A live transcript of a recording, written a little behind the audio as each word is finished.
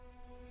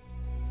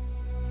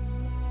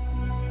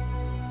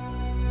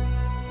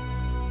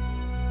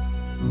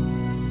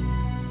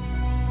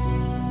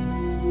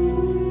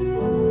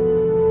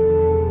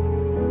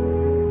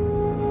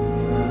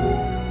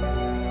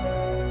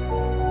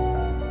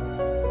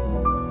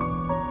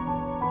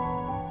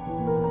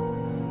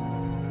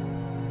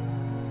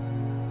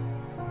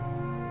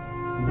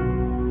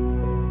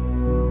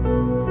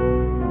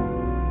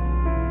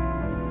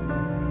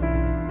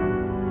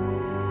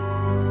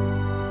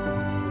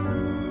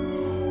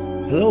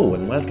Hello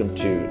and welcome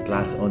to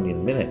Glass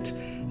Onion Minute.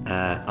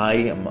 I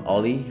am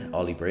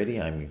Ollie Brady.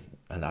 I'm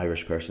an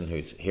Irish person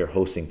who's here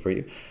hosting for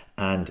you.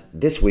 And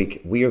this week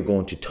we are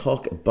going to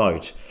talk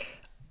about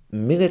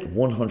minute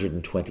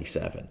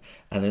 127.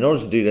 And in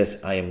order to do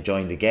this, I am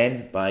joined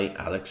again by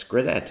Alex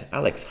Gridette.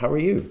 Alex, how are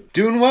you?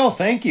 Doing well,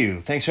 thank you.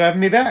 Thanks for having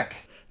me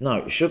back.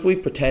 Now, should we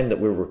pretend that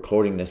we're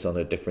recording this on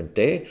a different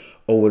day,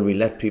 or will we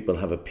let people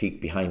have a peek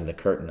behind the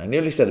curtain? I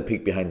nearly said a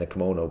peek behind the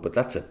kimono, but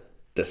that's a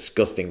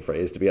disgusting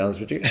phrase, to be honest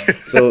with you.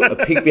 So a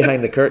peek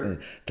behind the curtain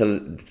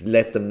to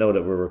let them know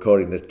that we're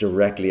recording this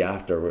directly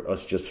after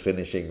us just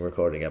finishing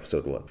recording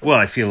episode 1. Well,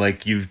 I feel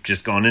like you've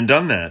just gone and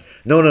done that.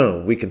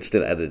 No, we can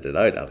still edit it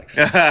out, Alex.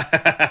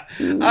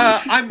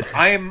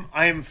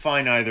 I'm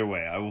fine either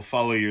way. I will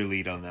follow your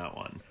lead on that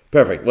one.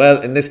 Perfect.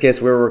 Well, in this case,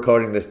 we're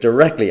recording this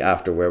directly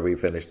after where we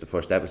finished the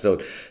first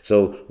episode.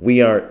 So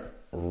we are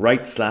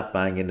right slap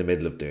bang in the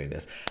middle of doing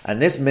this.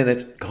 And this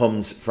minute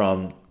comes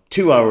from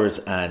 2 hours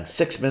and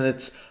 6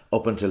 minutes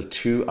up until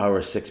 2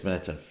 hours, 6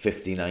 minutes and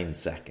 59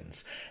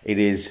 seconds. It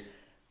is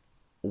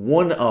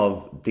one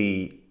of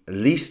the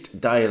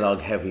least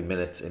dialogue heavy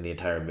minutes in the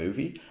entire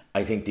movie.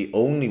 I think the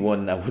only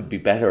one that would be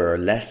better or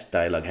less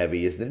dialogue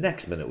heavy is the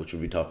next minute, which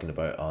we'll be talking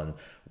about on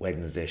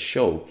Wednesday's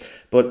show.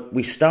 But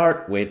we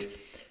start with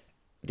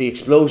the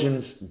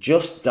explosions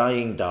just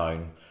dying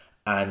down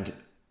and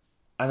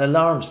an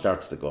alarm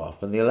starts to go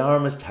off, and the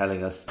alarm is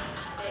telling us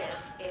This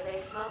is a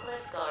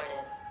smokeless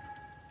garden.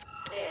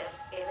 This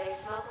is a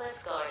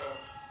smokeless garden.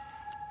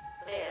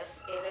 This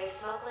is a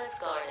smokeless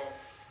garden.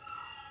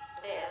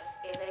 This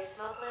is a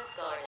smokeless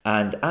garden.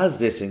 And as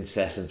this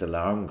incessant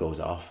alarm goes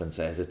off and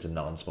says it's a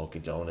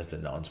non-smoking zone, it's a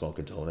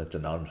non-smoking zone, it's a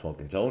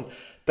non-smoking zone,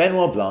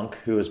 Benoit Blanc,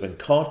 who has been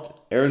caught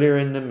earlier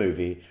in the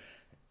movie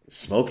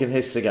smoking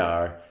his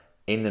cigar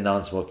in the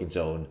non-smoking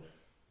zone,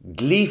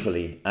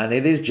 gleefully, and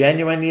it is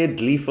genuinely a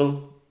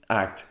gleeful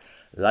act,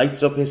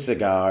 lights up his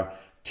cigar,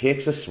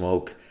 takes a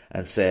smoke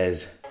and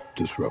says,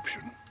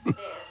 Disruption. This is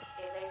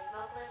a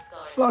smokeless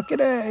garden.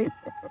 Fucking A.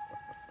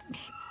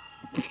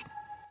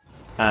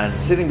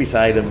 and sitting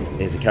beside him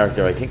is a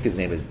character, I think his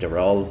name is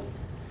Daryl,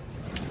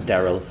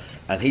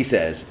 and he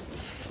says,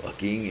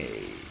 fucking A.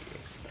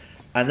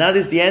 And that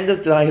is the end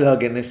of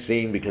dialogue in this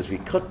scene, because we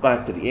cut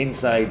back to the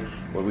inside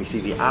where we see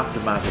the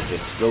aftermath of the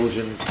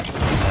explosions.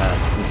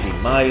 We see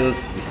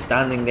Miles, he's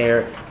standing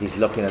there, he's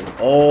looking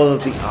at all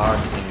of the art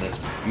in this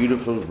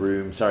beautiful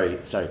room.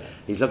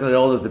 He's looking at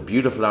all of the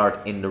beautiful art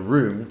in the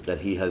room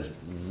that he has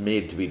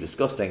made to be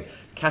disgusting,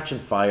 catching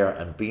fire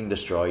and being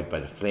destroyed by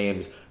the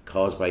flames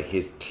caused by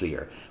his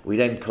clear. We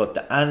then cut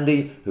to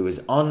Andy, who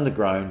is on the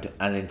ground,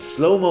 and in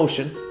slow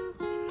motion,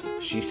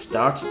 she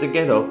starts to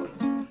get up.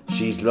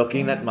 She's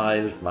looking at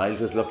Miles,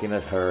 Miles is looking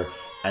at her,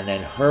 and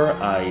then her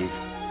eyes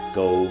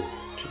go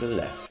to the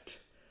left.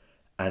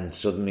 And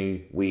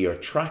suddenly we are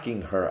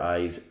tracking her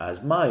eyes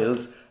as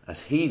Miles,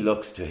 as he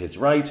looks to his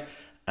right,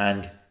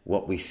 and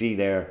what we see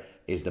there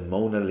is the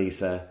Mona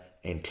Lisa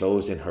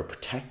enclosed in her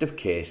protective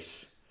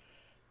case,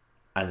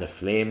 and the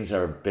flames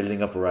are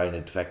building up around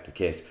the protective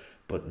case,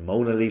 but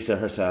Mona Lisa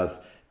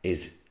herself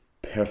is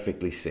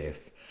perfectly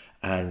safe.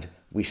 And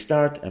we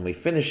start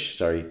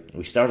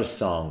a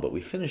song, but we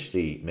finish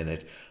the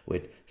minute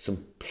with some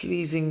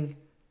pleasing,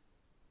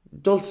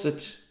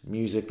 dulcet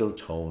musical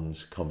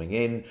tones coming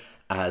in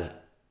as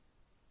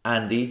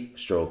Andy,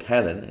 stroke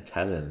Helen, it's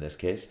Helen in this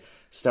case,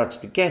 starts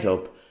to get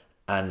up,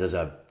 and there's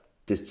a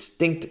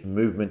distinct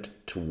movement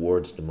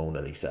towards the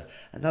Mona Lisa.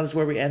 And that is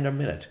where we end our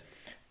minute.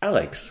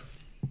 Alex,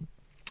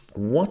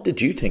 what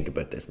did you think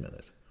about this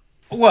minute?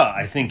 Well,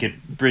 I think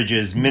it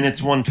bridges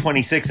minutes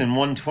 126 and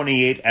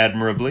 128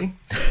 admirably.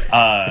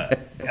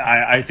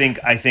 I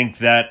think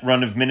that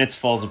run of minutes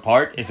falls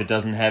apart if it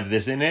doesn't have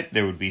this in it.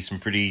 There would be some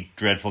pretty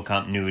dreadful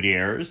continuity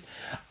errors.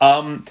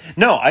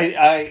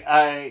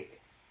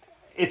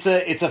 It's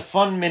a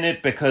fun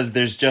minute because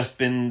there's just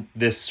been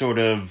this sort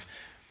of,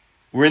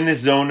 we're in this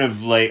zone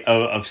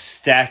of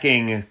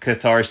stacking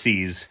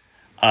catharses,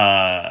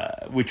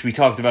 which we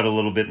talked about a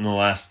little bit in the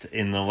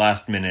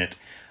last minute.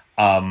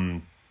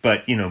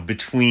 But, you know,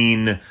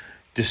 between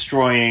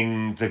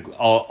destroying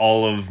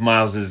all of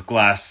Miles's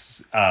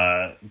glass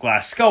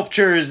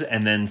sculptures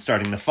and then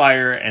starting the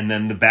fire and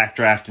then the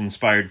backdraft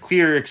inspired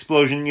clear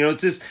explosion, you know,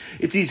 it's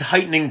these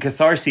heightening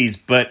catharses.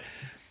 But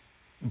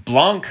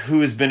Blanc,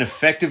 who has been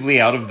effectively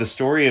out of the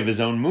story of his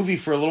own movie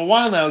for a little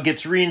while now,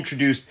 gets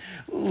reintroduced,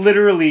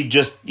 literally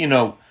just, you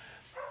know,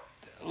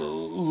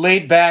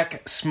 laid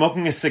back,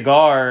 smoking a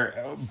cigar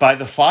by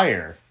the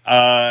fire.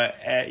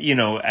 You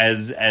know,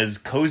 as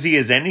cozy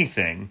as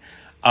anything.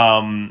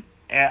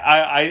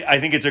 I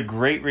think it's a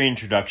great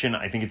reintroduction.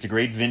 I think it's a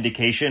great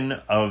vindication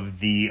of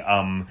the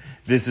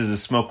this is a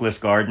smokeless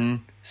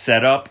garden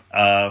setup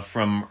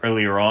from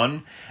earlier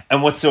on.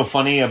 And what's so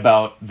funny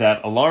about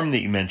that alarm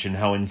that you mentioned,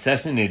 how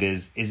incessant it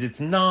is it's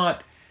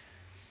not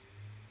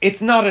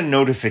a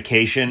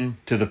notification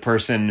to the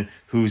person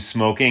who's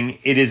smoking.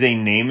 It is a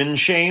name and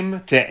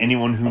shame to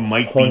anyone who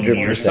might be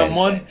near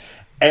someone.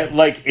 And,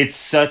 like, it's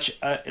such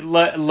a,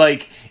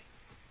 like,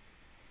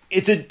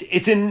 it's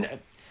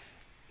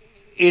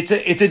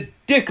it's a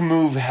dick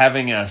move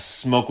having a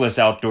smokeless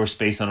outdoor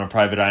space on a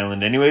private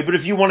island anyway, but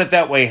if you want it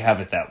that way, have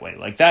it that way.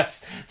 Like,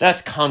 that's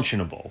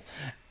conscionable.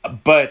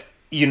 But,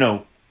 you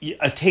know,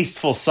 a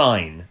tasteful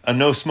sign, a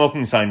no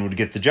smoking sign would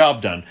get the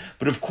job done.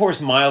 But of course,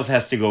 Miles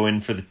has to go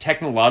in for the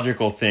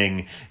technological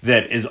thing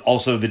that is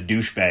also the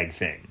douchebag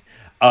thing.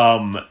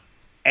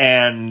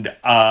 And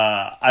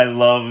I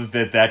love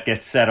that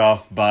gets set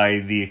off by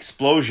the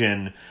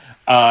explosion.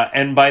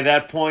 And by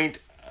that point,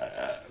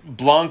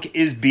 Blanc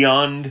is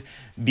beyond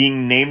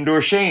being named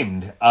or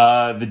shamed.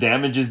 The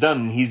damage is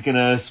done. He's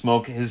gonna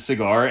smoke his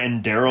cigar,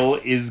 and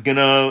Daryl is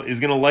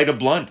gonna light a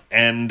blunt.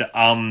 And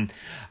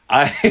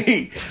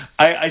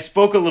I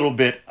spoke a little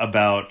bit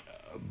about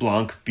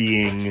Blanc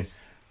being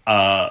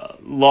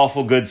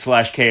lawful good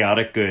 /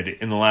 chaotic good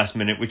in the last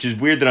minute, which is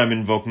weird that I'm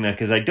invoking that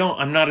because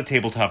I'm not a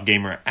tabletop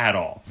gamer at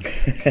all.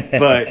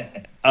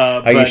 But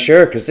are you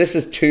sure? Because this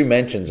is 2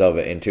 mentions of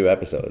it in 2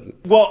 episodes.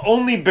 Well,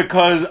 only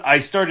because I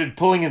started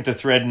pulling at the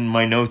thread in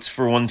my notes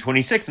for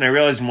 126, and I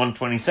realized in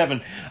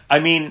 127, I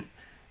mean,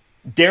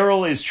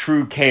 Daryl is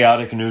true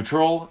chaotic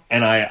neutral,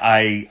 and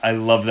I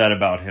love that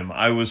about him.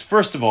 I was,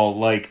 first of all,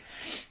 let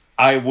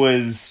me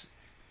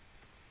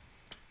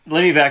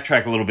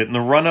backtrack a little bit. In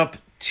the run-up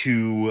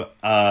to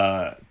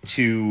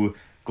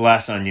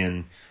Glass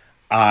Onion,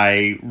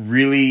 I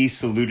really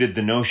saluted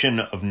the notion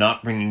of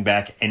not bringing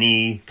back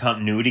any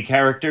continuity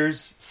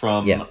characters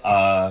from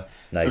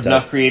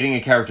not creating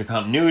a character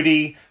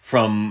continuity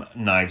from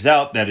Knives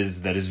Out. That is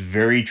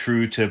very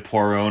true to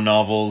Poirot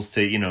novels,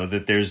 to, you know,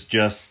 that there's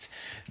just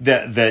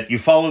that you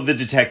follow the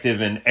detective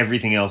and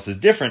everything else is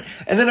different.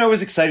 And then I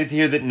was excited to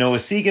hear that Noah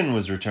Segan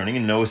was returning,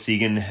 and Noah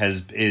Segan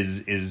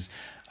is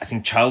I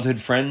think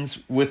childhood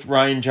friends with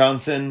Rian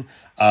Johnson,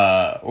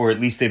 or at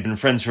least they've been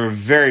friends for a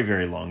very,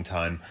 very long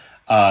time.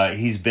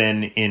 He's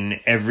been in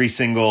every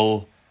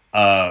single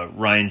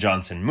Rian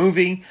Johnson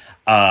movie.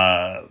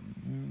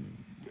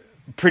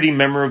 Pretty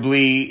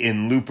memorably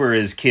in Looper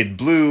as Kid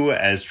Blue,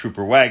 as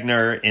Trooper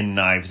Wagner in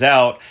Knives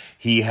Out.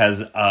 He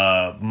has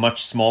a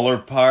much smaller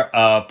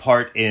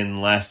part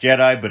in Last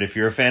Jedi, but if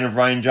you're a fan of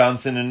Rian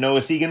Johnson and Noah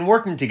Segan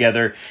working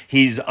together,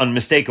 he's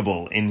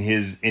unmistakable in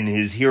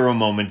his hero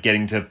moment,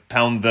 getting to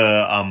pound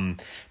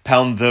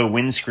the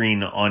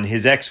windscreen on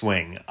his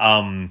X-Wing.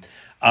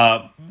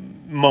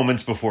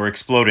 Moments before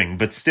exploding,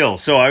 but still.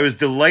 So I was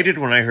delighted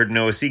when I heard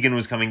Noah Segan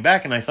was coming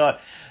back, and I thought,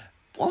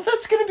 well,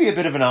 that's going to be a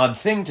bit of an odd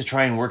thing to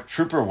try and work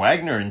Trooper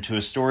Wagner into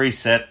a story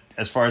set,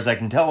 as far as I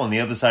can tell, on the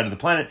other side of the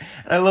planet.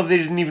 And I love they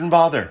didn't even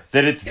bother.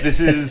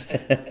 This is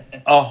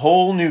a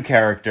whole new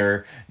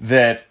character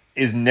that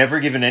is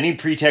never given any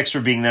pretext for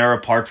being there,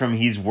 apart from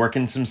he's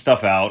working some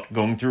stuff out,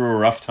 going through a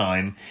rough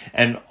time,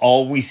 and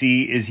all we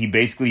see is he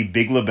basically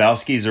Big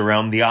Lebowski's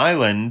around the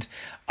island,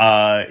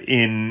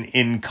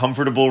 in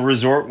comfortable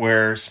resort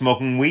wear,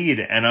 smoking weed.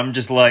 And I'm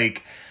just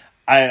like,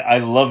 I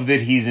love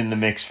that he's in the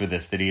mix for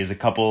this, that he has a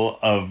couple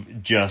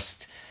of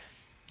just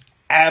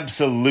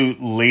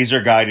absolute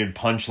laser-guided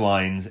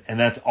punchlines, and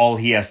that's all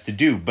he has to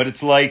do. But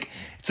it's like,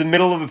 it's the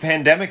middle of a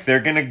pandemic. They're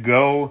going to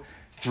go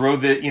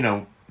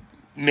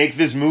make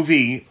this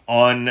movie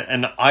on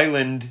an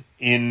island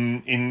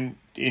in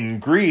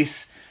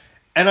Greece.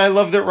 And I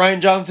love that Rian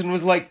Johnson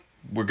was like,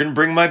 we're going to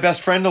bring my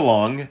best friend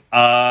along,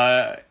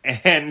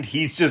 and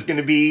he's just going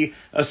to be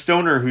a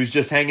stoner who's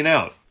just hanging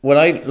out. What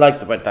I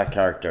liked about that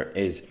character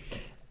is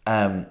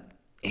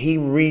he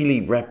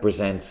really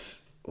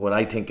represents what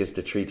I think is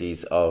the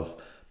treatise of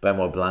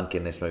Benoit Blanc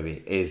in this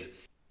movie.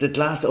 Is the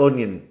Glass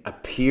Onion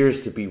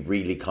appears to be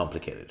really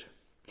complicated,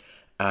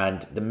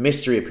 and the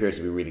mystery appears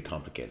to be really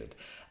complicated.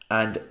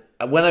 And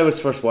when I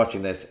was first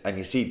watching this, and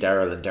you see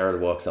Daryl, and Daryl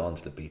walks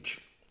onto the beach.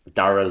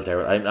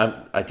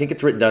 Daryl. I think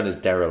it's written down as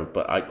Daryl,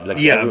 but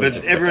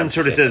everyone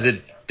sort of says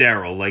it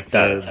Daryl, like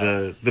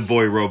the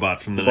boy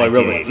robot from the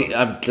 1980s.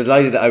 I'm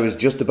delighted. I was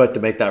just about to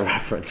make that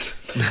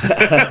reference,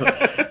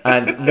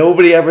 and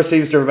nobody ever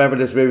seems to remember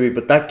this movie.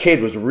 But that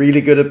kid was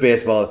really good at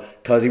baseball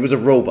because he was a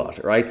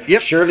robot, right?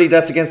 Yep. Surely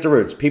that's against the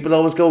rules. People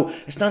always go,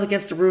 "It's not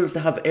against the rules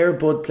to have Air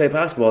Bud play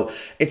basketball."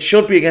 It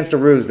should be against the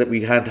rules that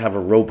we had to have a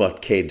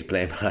robot kid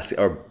playing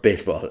basketball or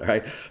baseball,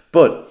 right?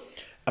 But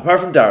apart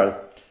from Daryl.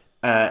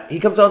 He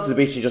comes onto the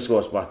beach and he just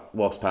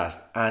walks past.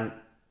 And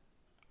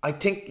I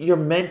think you're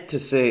meant to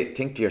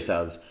think to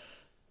yourselves,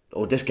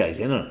 oh, this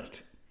guy's in on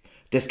it.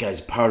 This guy's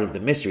part of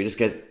the mystery.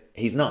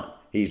 He's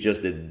not. He's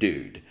just a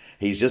dude.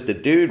 He's just a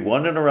dude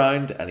wandering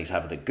around and he's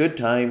having a good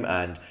time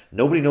and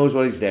nobody knows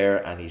why he's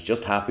there and he's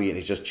just happy and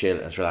he's just chill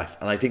and it's relaxed.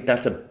 And I think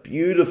that's a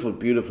beautiful,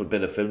 beautiful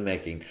bit of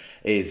filmmaking,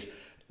 is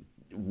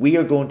we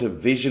are going to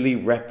visually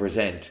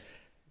represent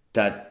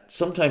that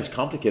sometimes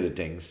complicated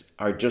things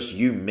are just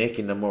you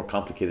making them more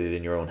complicated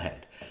in your own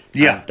head.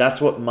 Yeah. And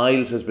that's what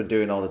Miles has been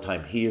doing all the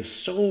time. He is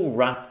so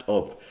wrapped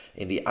up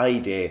in the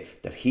idea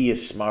that he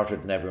is smarter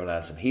than everyone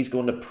else and he's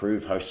going to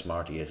prove how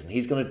smart he is and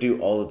he's going to do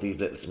all of these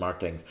little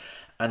smart things.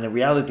 And the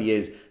reality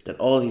is that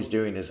all he's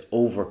doing is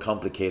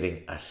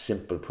overcomplicating a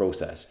simple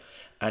process.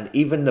 And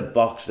even the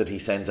box that he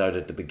sends out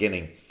at the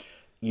beginning,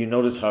 you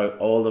notice how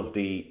all of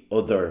the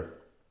other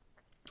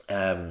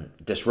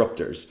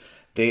disruptors,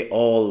 they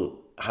all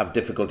have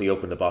difficulty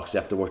opening the box. They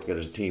have to work together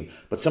as a team.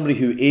 But somebody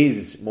who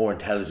is more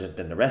intelligent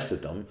than the rest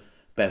of them,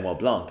 Benoit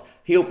Blanc,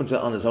 he opens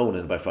it on his own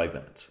in about 5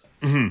 minutes.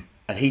 Mm-hmm.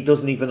 And he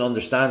doesn't even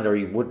understand, or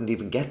he wouldn't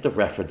even get the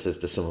references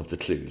to some of the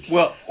clues.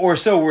 Well, or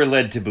so we're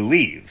led to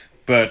believe.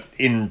 But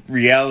in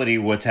reality,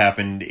 what's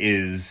happened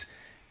is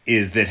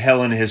that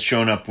Helen has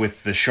shown up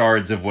with the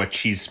shards of what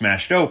she's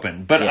smashed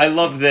open. But yes. I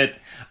love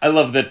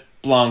that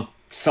Blanc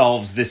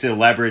solves this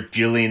elaborate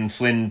Gillian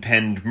Flynn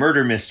penned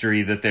murder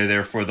mystery that they're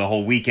there for the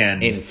whole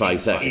weekend in 5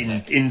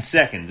 seconds. In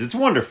seconds, it's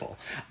wonderful.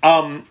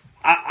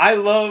 I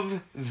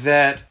love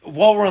that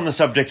while we're on the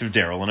subject of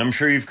Daryl, and I'm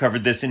sure you've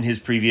covered this in his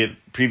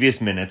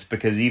previous minutes,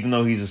 because even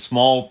though he's a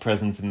small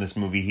presence in this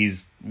movie,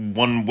 he's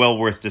one well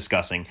worth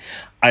discussing.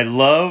 I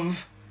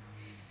love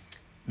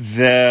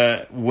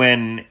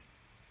when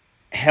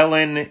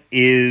Helen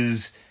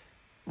is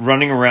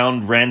running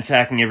around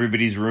ransacking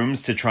everybody's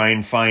rooms to try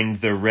and find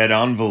the red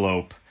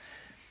envelope,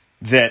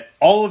 that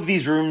all of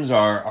these rooms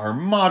are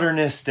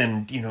modernist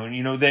and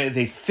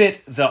they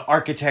fit the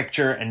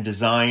architecture and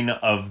design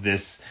of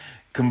this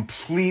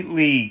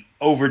completely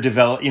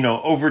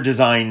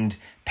over-designed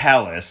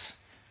palace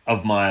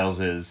of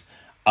Miles's.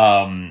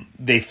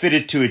 They fit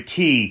it to a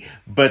T,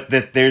 but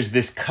that there's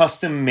this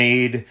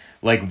custom-made,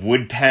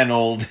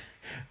 wood-paneled,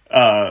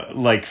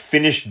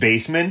 finished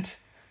basement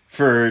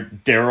for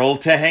Daryl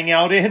to hang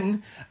out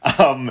in,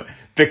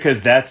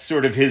 because that's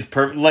sort of his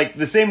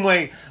the same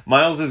way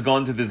Miles has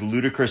gone to this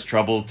ludicrous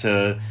trouble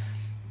to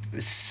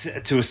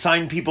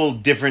assign people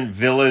different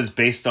villas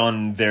based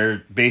on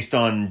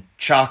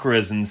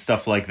chakras and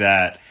stuff like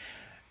that.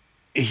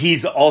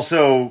 He's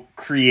also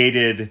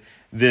created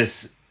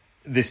this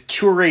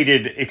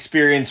curated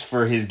experience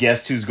for his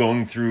guest who's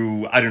going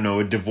through, I don't know,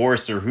 a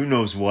divorce or who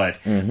knows what,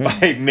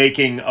 by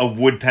making a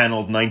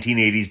wood-paneled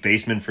 1980s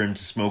basement for him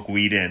to smoke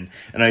weed in.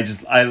 And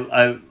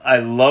I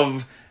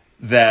love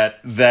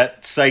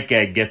that sight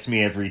gag gets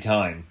me every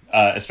time,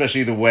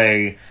 especially the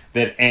way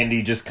that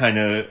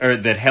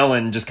that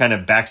Helen just kind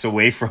of backs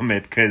away from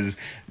it because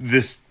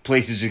this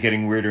place is just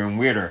getting weirder and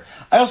weirder.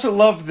 I also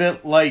love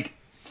that,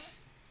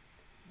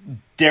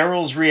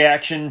 Daryl's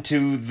reaction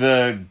to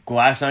the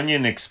glass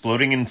onion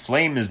exploding in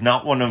flame is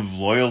not one of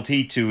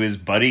loyalty to his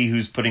buddy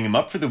who's putting him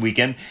up for the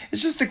weekend.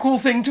 It's just a cool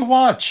thing to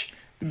watch.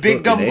 The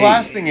big dumb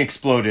glass thing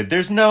exploded.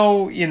 There's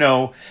no, it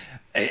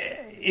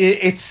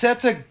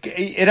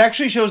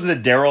actually shows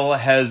that Daryl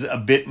has a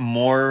bit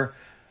more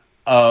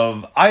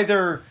of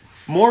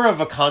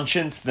a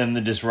conscience than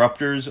the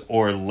disruptors,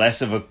 or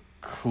less of a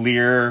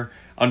clear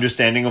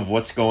understanding of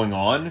what's going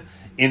on.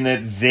 In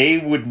that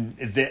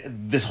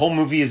this whole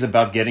movie is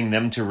about getting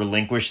them to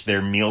relinquish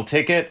their meal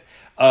ticket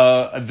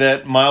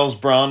that Miles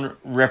Braun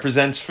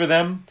represents for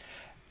them.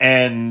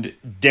 And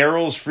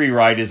Daryl's free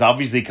ride is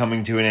obviously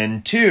coming to an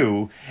end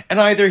too. And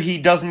either he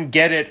doesn't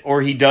get it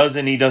or he does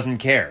and he doesn't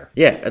care.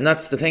 Yeah, and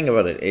that's the thing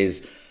about it,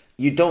 is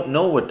you don't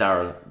know what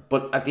Daryl,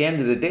 but at the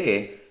end of the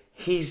day,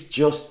 he's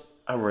just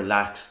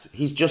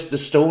he's just the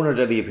stoner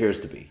that he appears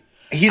to be.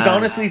 He's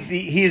honestly,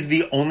 he is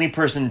the only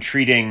person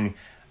treating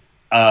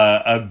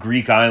a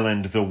Greek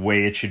island the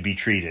way it should be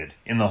treated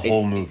in the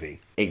whole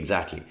movie.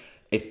 Exactly.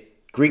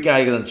 Greek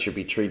islands should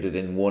be treated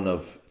in one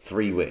of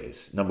 3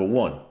 ways. Number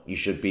 1, you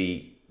should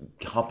be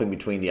hopping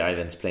between the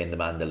islands playing the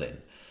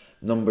mandolin.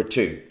 Number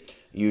 2,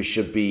 you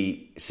should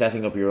be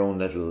setting up your own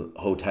little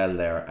hotel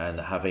there and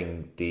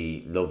having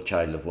the love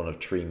child of one of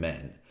 3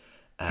 men.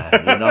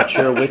 And you're not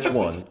sure which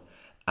one.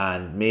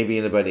 And maybe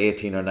in about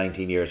 18 or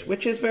 19 years,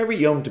 which is very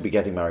young to be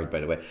getting married, by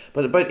the way,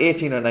 but about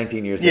 18 or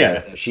 19 years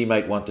later, she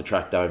might want to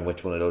track down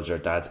which one of those are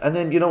dads. And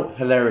then,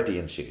 hilarity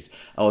ensues.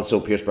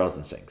 Also, Pierce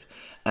Brosnan sings.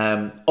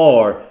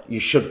 Or you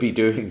should be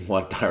doing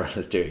what Daryl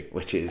is doing,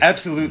 which is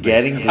absolutely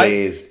getting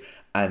blazed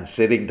and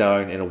sitting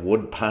down in a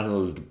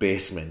wood-panelled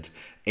basement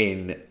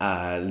in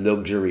a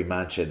luxury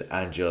mansion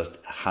and just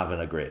having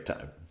a great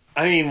time.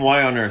 I mean,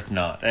 why on earth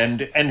not?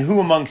 And who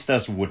amongst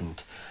us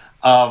wouldn't?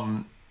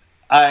 I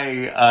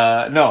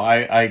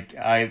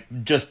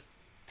just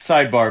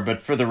sidebar,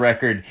 but for the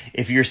record,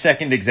 if your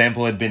second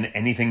example had been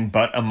anything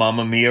but a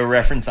Mamma Mia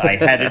reference, I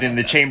had it in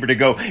the chamber to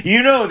go,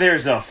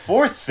 there's a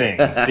 4th thing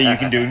that you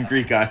can do in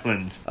Greek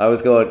islands. I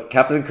was going,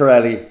 Captain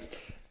Corelli,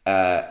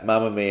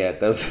 Mamma Mia,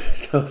 those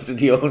are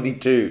the only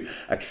 2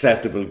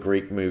 acceptable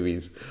Greek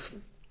movies.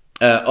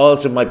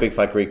 Also, My Big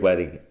Fat Greek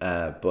Wedding,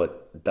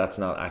 but that's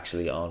not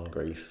actually on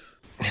Greece.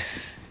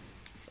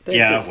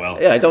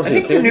 I don't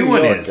think the new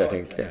one is. I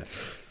think,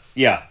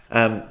 yeah.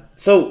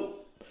 So,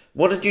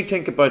 what did you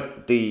think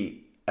about the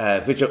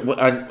visual?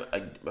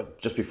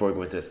 Just before we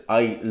go into this,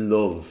 I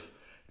love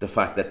the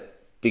fact that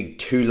the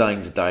 2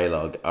 lines of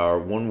dialogue are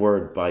 1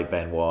 word by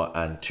Benoit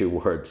and 2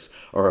 words,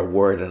 or a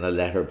word and a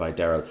letter by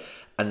Daryl,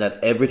 and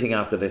that everything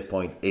after this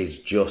point is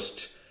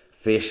just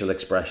facial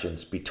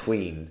expressions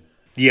between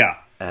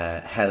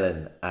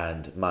Helen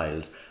and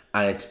Miles,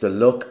 and it's the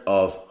look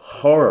of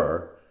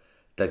horror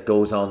that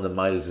goes on in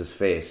Miles's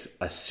face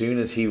as soon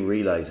as he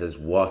realizes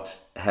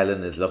what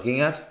Helen is looking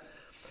at.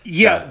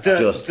 Yeah,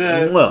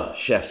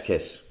 chef's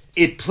kiss.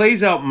 it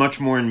plays out much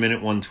more in minute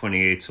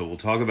 128, so we'll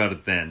talk about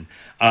it then.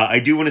 I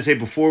do want to say,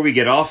 before we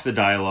get off the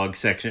dialogue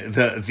section,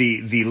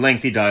 the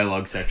lengthy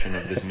dialogue section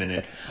of this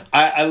minute,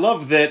 I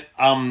love that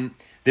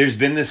there's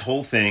been this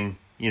whole thing,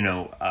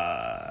 the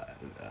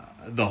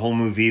whole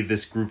movie,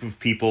 this group of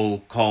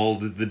people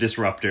called the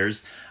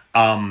Disruptors,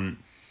 and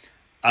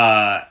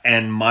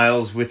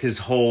Miles with his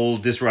whole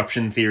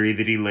disruption theory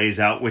that he lays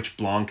out, which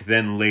Blanc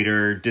then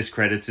later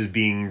discredits as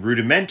being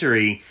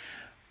rudimentary,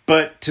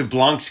 but to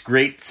Blanc's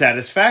great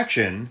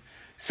satisfaction,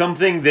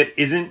 something that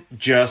isn't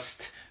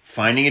just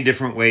finding a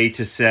different way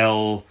to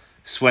sell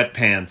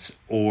sweatpants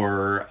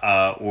or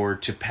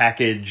to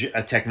package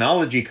a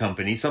technology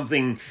company,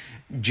 something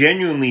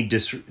genuinely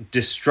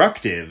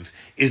destructive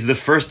is the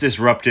first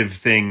disruptive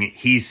thing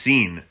he's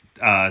seen,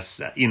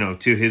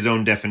 to his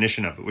own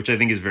definition of it, which I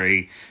think is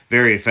very,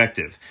 very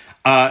effective.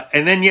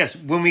 And then, yes,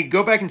 when we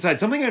go back inside,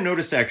 something I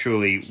noticed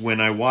actually when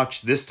I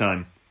watched this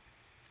time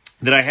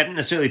that I hadn't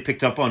necessarily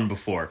picked up on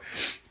before,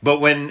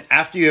 but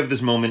after you have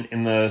this moment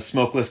in the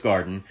smokeless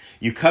garden,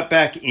 you cut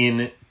back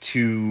into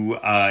the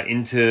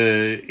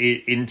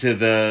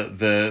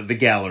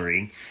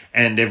gallery,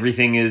 and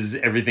everything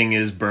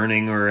is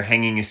burning or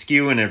hanging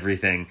askew and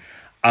everything.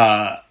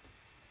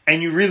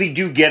 And you really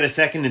do get a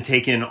second to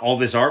take in all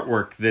this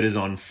artwork that is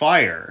on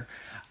fire.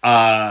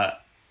 But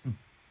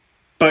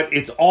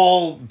it's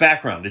all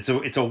background. It's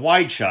a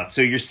wide shot.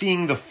 So you're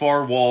seeing the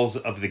far walls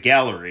of the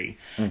gallery,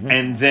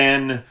 and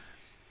then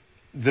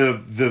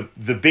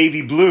the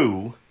baby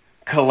blue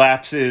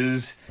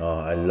collapses. Oh,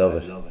 I love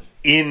it.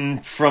 In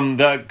from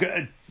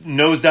the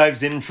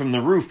nosedives in from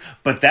the roof,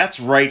 but that's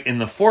right in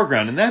the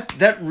foreground, and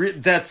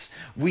that's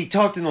we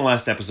talked in the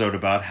last episode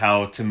about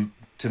how to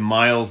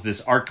Miles,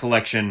 this art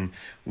collection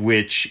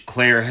which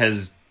Claire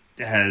has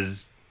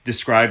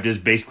described as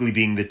basically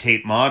being the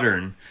Tate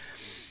Modern,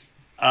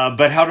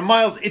 but how to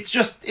Miles it's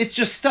just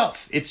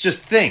stuff, it's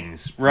just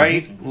things,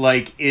 right?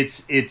 Like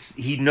it's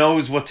he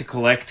knows what to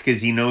collect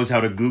because he knows how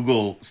to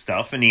Google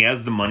stuff and he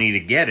has the money to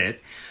get it,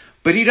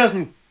 but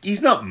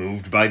he's not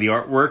moved by the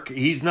artwork.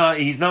 He's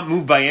not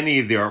moved by any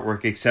of the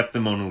artwork except the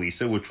Mona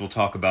Lisa, which we'll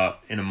talk about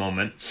in a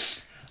moment.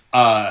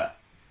 But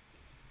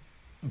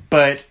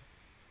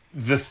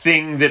the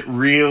thing that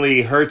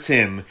really hurts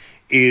him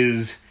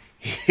is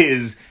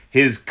his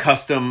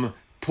custom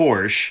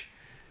Porsche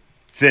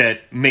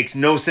that makes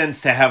no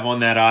sense to have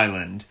on that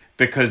island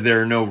because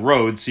there are no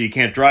roads, so you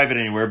can't drive it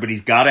anywhere, but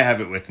he's got to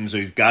have it with him, so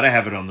he's got to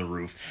have it on the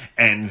roof.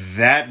 And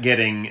that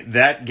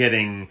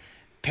getting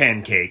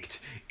pancaked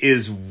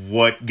is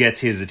what gets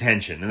his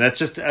attention. And that's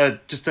just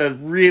a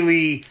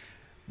really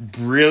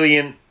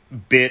brilliant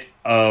bit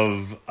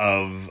of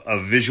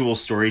visual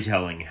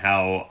storytelling,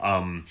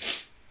 how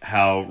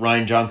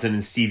Rian Johnson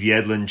and Steve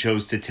Yedlin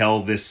chose to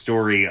tell this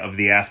story of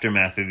the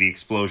aftermath of the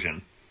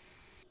explosion.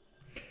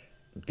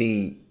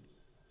 The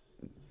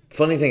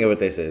funny thing about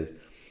this is,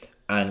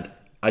 and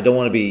I don't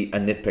want to be a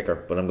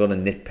nitpicker, but I'm going to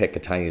nitpick a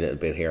tiny little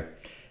bit here,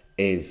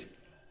 is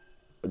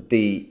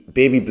the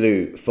baby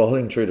blue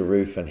falling through the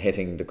roof and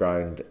hitting the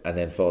ground and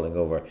then falling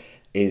over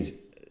is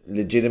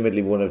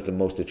legitimately one of the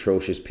most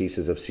atrocious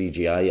pieces of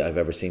CGI I've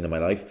ever seen in my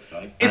life.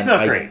 It's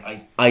not great.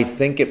 I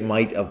think it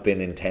might have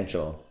been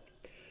intentional,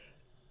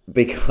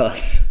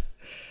 because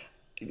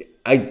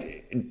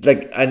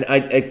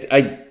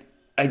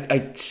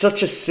it's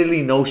such a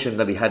silly notion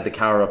that he had the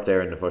car up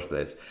there in the first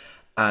place,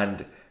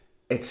 and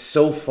it's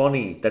so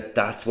funny that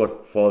that's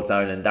what falls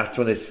down, and that's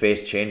when his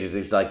face changes.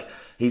 He's like,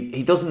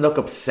 he doesn't look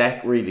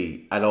upset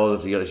really at all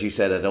of the, as you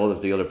said, at all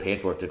of the other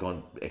paintwork they're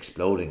going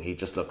exploding. He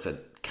just looks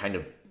at kind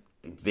of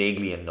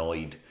vaguely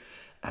annoyed,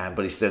 but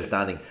he's still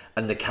standing.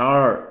 And the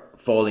car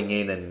falling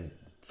in and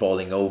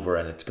falling over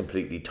and it's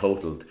completely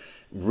totaled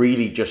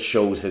really just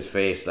shows his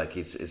face, like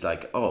he's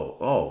like,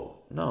 oh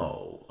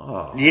no,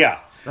 yeah,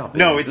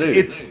 no,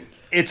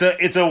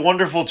 it's a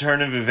wonderful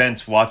turn of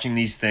events watching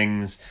these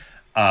things,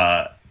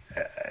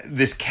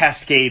 this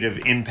cascade of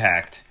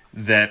impact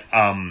that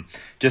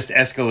just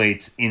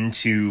escalates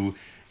into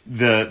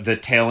the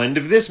tail end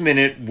of this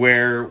minute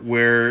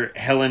where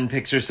Helen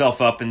picks herself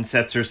up and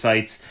sets her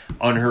sights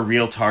on her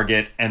real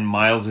target, and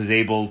Miles is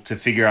able to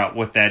figure out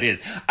what that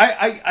is.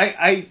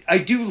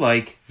 I do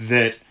like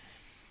that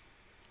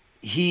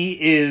he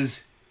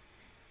is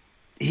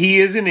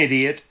an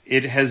idiot.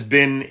 It has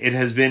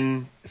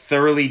been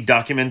thoroughly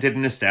documented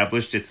and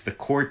established. It's the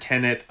core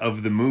tenet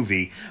of the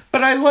movie.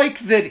 But I like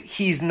that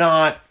he's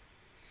not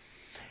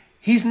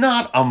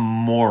a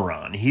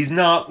moron. He's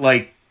not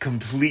like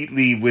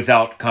completely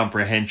without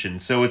comprehension.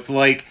 So it's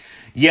like,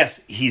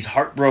 yes, he's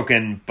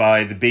heartbroken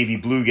by the baby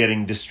blue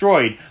getting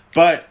destroyed,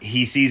 but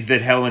he sees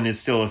that Helen is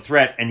still a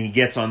threat and he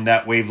gets on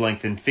that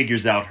wavelength and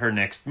figures out her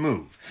next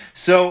move.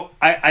 So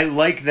I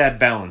like that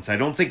balance. I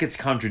don't think it's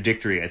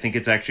contradictory. I think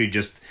it's actually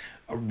just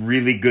a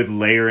really good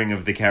layering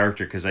of the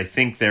character, because I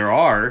think there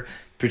are,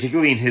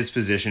 particularly in his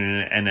position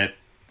and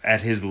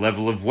at his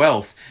level of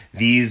wealth,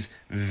 these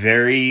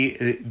very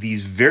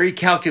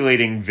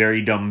calculating,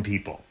 very dumb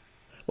people.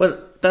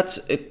 Well, that's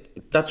it.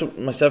 that's what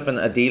myself and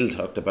Adil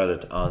talked about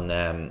it on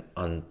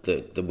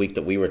the week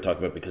that we were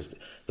talking about, because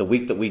the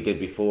week that we did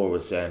before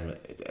was I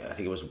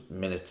think it was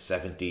minute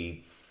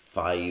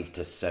 75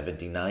 to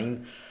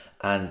 79,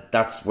 and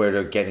that's where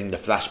they're getting the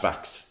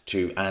flashbacks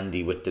to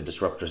Andy with the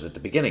disruptors at the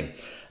beginning.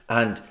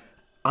 And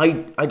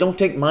I don't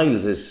think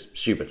Miles is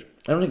stupid.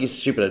 I don't think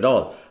he's stupid at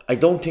all. I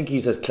don't think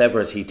he's as clever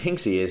as he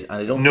thinks he is,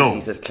 and I don't think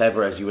he's as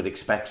clever as you would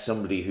expect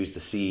somebody who's the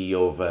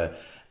CEO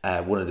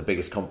of one of the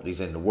biggest companies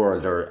in the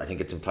world, or I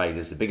think it's implied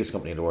is the biggest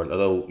company in the world.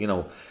 Although, you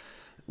know,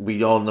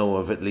 we all know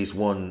of at least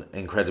one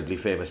incredibly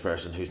famous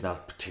person who's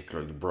not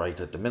particularly bright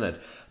at the minute.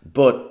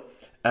 But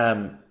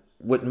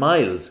with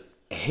Miles,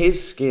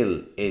 his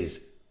skill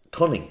is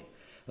cunning.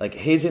 Like,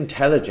 his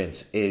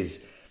intelligence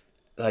is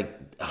like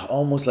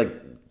almost like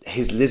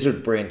his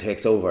lizard brain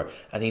takes over,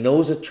 and he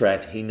knows a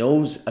threat, he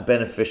knows a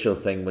beneficial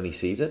thing when he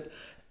sees it,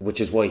 which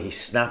is why he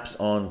snaps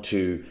on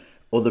to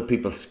other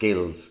people's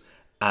skills,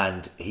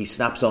 and he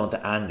snaps on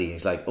to Andy.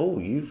 He's like, oh,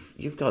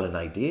 you've got an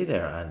idea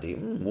there, Andy.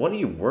 What are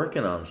you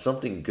working on?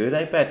 Something good,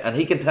 I bet. And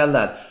he can tell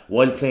that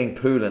while playing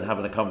pool and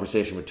having a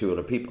conversation with two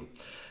other people.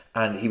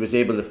 And he was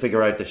able to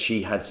figure out that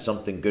she had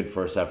something good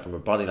for herself from her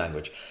body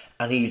language.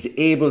 And he's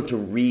able to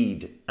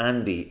read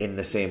Andy in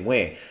the same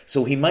way.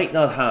 So he might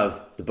not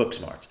have the book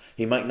smarts.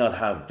 He might not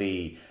have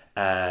the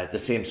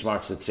same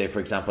smarts that, say, for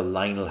example,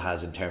 Lionel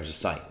has in terms of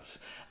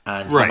science.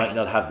 And he might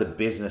not have the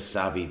business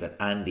savvy that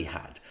Andy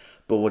had.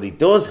 But what he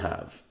does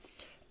have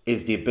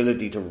is the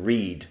ability to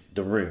read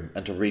the room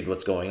and to read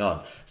what's going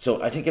on.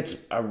 So I think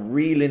it's a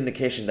real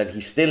indication that he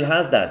still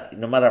has that.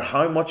 No matter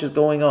how much is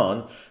going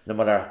on, no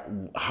matter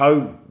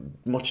how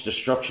much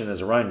destruction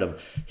is around him,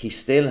 he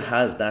still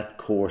has that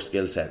core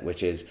skill set,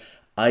 which is,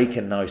 I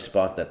can now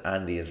spot that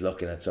Andy is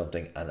looking at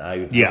something, and I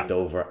looked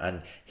over,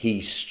 and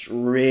he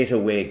straight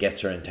away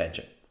gets her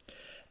intention.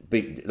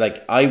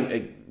 Like,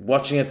 I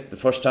watching it the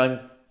first time,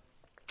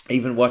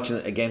 even watching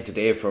it again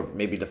today for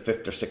maybe the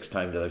 5th or 6th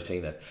time that I've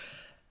seen it,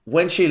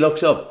 when she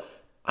looks up,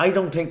 I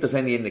don't think there's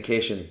any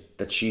indication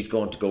that she's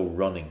going to go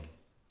running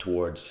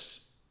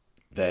towards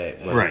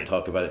we'll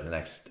talk about it in the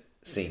next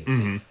scene.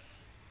 Mm-hmm.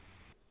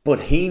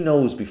 But he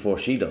knows before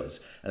she does.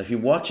 And if you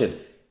watch it,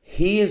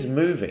 he is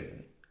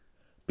moving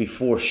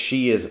before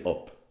she is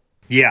up.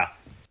 Yeah.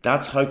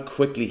 That's how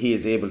quickly he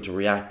is able to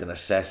react and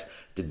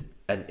assess,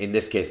 and in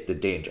this case, the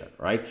danger,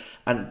 right?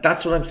 And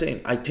that's what I'm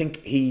saying. I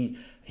think he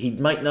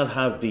might not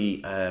have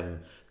the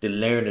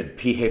learned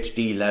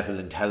PhD level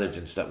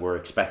intelligence that we're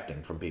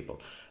expecting from people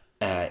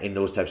in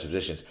those types of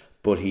positions,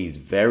 but he's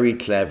very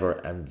clever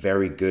and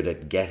very good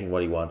at getting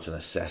what he wants and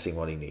assessing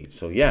what he needs.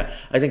 So yeah,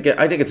 I think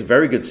it's a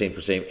very good scene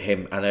for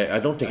him, and I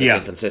don't think it's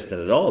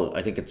inconsistent at all.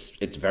 I think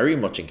it's very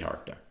much in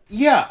character.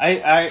 Yeah,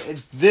 I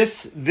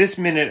this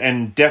minute,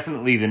 and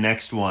definitely the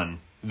next one,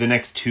 the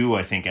next two,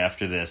 I think,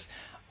 after this,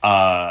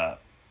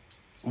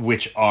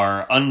 which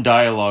are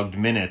undialogued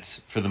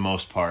minutes for the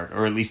most part,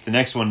 or at least the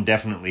next one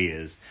definitely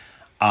is.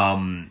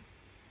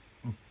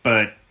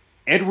 But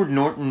Edward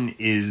Norton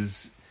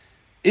is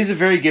a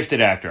very gifted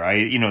actor.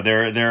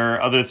 There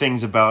are other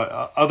things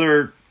about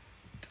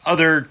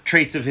other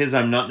traits of his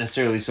I'm not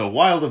necessarily so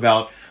wild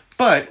about,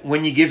 but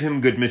when you give him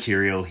good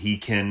material, he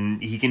can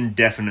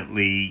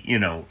definitely,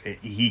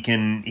 he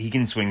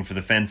can swing for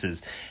the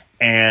fences.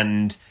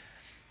 And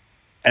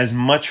as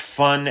much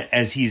fun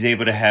as he's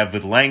able to have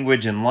with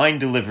language and line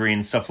delivery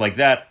and stuff like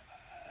that,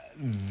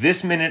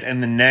 this minute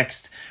and the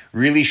next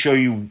really show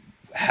you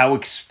how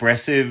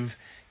expressive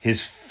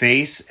his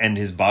face and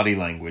his body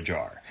language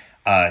are.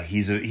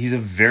 He's a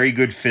very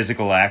good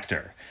physical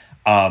actor,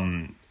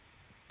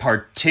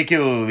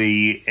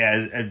 particularly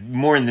as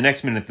more in the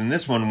next minute than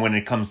this one when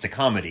it comes to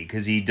comedy,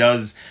 because he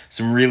does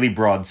some really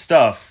broad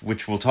stuff,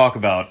 which we'll talk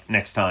about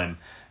next time,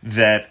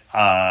 that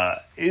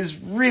is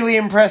really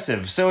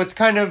impressive. So it's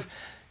kind of,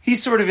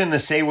 he's sort of in the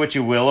say what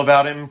you will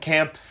about him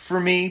camp for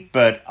me,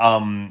 but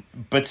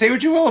say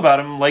what you will about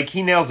him, like,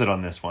 he nails it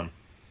on this one.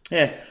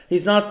 Yeah,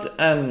 he's not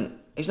an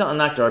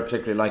actor I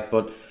particularly like,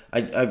 but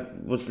I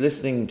was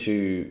listening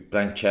to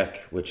Blank Check,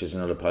 which is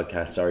another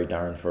podcast. Sorry,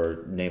 Darren,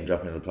 for name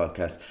dropping another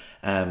podcast.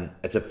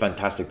 It's a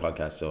fantastic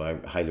podcast, so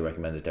I highly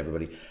recommend it to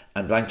everybody.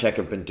 And Blank Check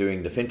have been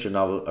doing the Fincher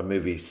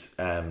movies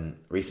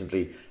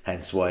recently,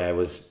 hence why I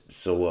was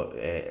so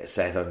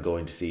set on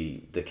going to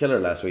see The Killer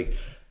last week.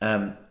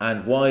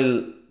 And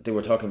while they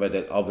were talking about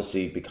it,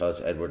 obviously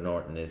because Edward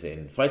Norton is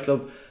in Fight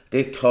Club,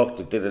 they did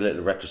a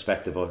little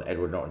retrospective on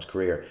Edward Norton's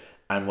career.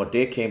 And what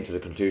they came to the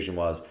conclusion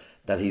was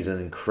that he's an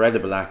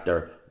incredible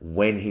actor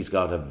when he's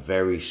got a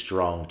very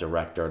strong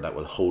director that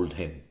will hold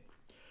him.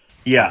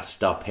 Yeah. And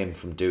stop him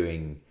from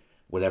doing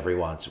whatever he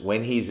wants.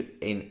 When he's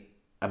in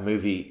a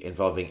movie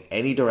involving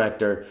any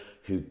director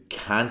who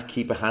can't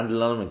keep a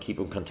handle on him and keep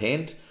him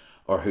contained,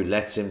 or who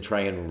lets him try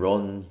and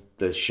run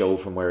the show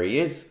from where he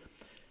is,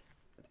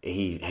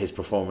 his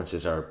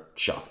performances are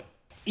shocking.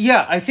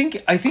 Yeah, I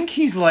think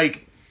he's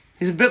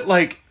a bit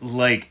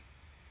like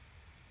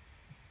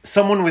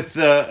someone with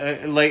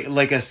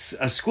like a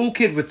school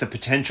kid with the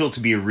potential to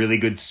be a really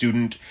good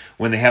student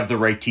when they have the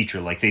right teacher.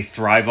 Like, they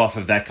thrive off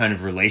of that kind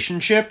of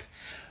relationship.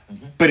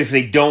 But if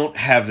they don't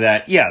have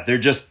that, yeah, they're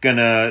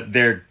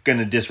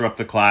gonna disrupt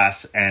the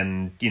class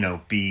and,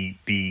 be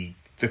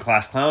the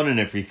class clown and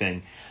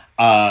everything.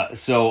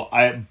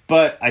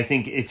 But I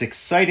think it's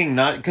exciting,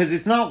 not because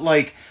it's not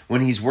like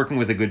when he's working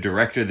with a good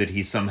director that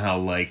he's somehow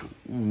like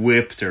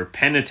whipped or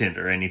penitent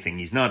or anything.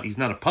 He's not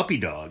a puppy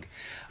dog.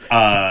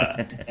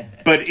 But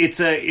it's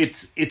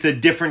a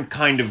different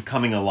kind of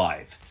coming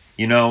alive,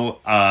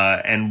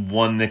 and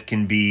one that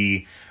can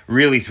be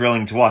really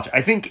thrilling to watch.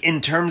 I think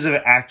in terms of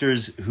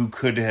actors who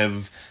could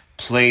have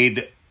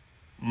played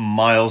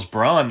Miles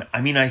Braun,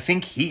 I mean, I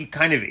think he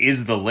kind of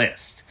is the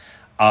list,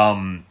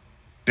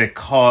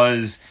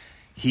 because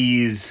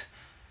he's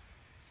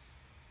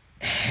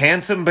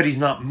handsome, but he's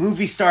not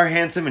movie star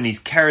handsome, and he's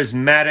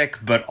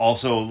charismatic, but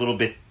also a little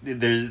bit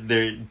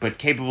but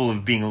capable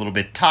of being a little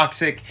bit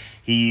toxic.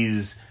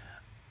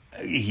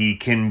 He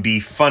can be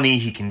funny,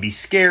 he can be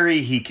scary,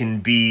 he can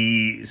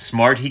be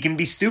smart, he can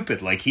be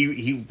stupid. Like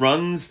he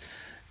runs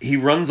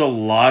a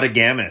lot of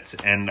gamuts,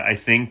 and I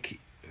think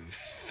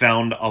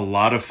found a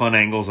lot of fun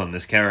angles on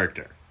this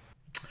character.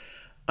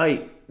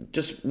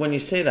 When you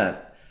say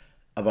that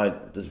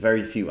about there's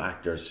very few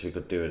actors who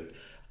could do it,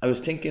 I was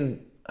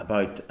thinking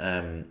about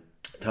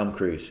Tom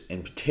Cruise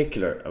in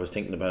particular. I was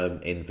thinking about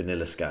him in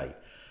Vanilla Sky,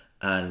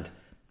 and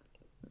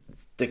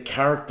the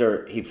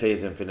character he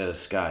plays in Vanilla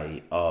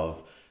Sky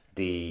of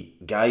the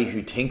guy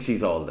who thinks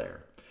he's all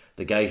there,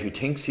 the guy who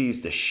thinks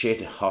he's the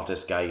shit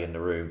hottest guy in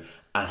the room,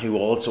 and who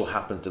also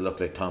happens to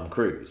look like Tom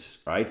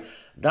Cruise, right?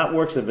 That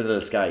works in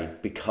Vanilla Sky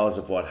because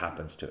of what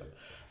happens to him.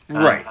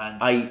 Right.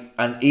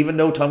 And even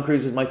though Tom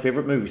Cruise is my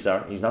favorite movie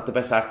star, he's not the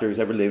best actor who's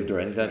ever lived or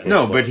anything like that.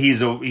 No, but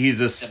he's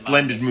a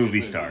splendid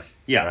movie star.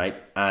 Yeah. Right?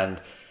 And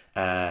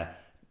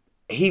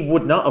he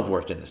would not have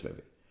worked in this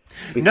movie.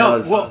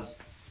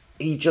 Because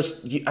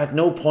at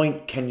no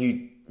point can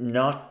you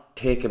not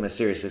take him as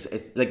serious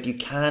as, like, you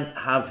can't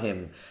have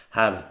him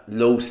have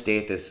low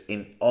status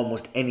in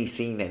almost any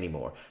scene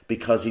anymore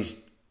because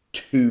he's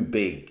too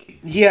big.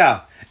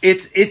 Yeah.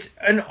 It's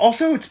and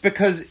also it's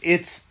because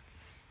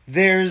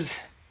there's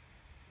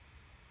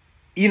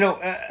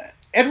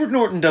Edward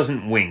Norton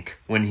doesn't wink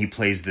when he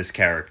plays this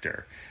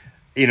character.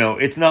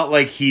 It's not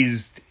like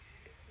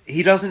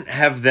he doesn't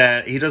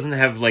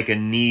have like a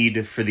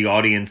need for the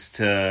audience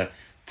to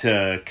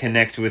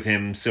connect with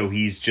him, so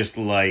he's just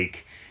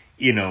like,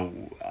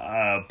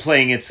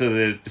 playing it so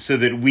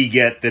that we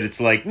get that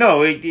it's like,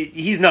 no,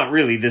 he's not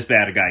really this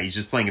bad a guy, he's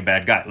just playing a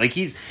bad guy. Like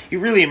he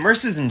really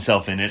immerses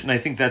himself in it, and I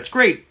think that's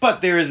great.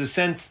 But there is a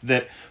sense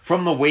that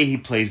from the way he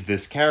plays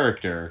this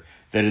character,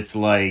 that it's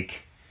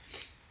like,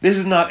 this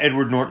is not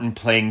Edward Norton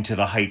playing to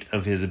the height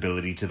of his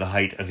ability, to the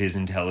height of his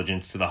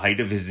intelligence, to the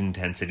height of his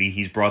intensity.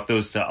 He's brought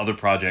those to other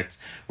projects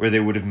where they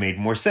would have made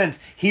more sense.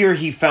 Here,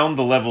 he found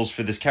the levels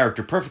for this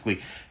character perfectly.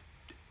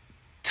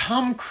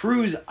 Tom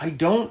Cruise, I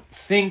don't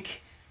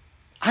think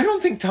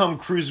Tom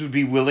Cruise would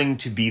be willing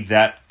to be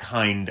that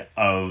kind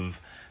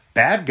of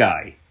bad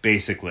guy,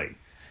 basically.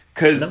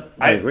 Because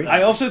I agree.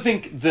 I also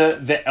think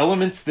the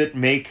elements that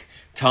make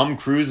Tom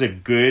Cruise a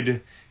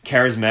good,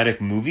 charismatic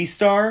movie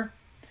star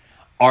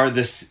are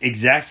the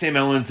exact same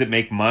elements that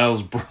make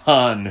Miles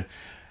Braun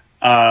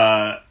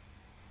a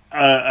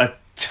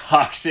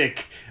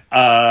toxic,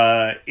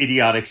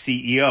 idiotic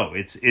CEO.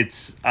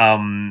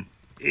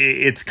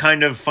 It's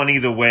kind of funny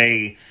the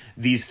way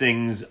these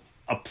things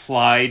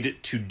applied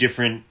to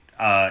different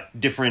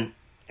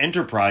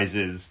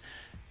enterprises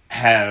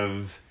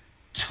have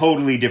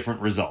totally different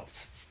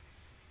results.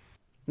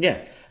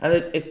 Yeah, and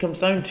it comes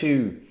down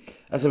to,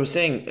 as I was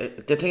saying,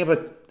 the thing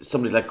about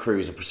somebody like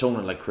Cruise, a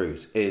persona like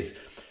Cruise,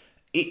 is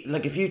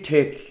like if you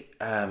take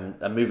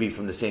a movie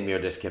from the same year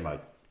this came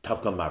out,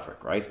 Top Gun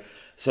Maverick, right?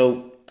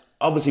 So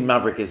obviously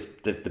Maverick is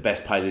the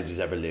best pilot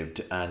who's ever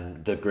lived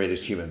and the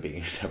greatest human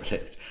being who's ever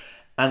lived.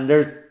 And there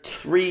are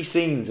 3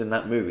 scenes in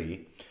that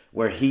movie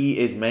where he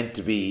is meant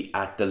to be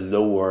at the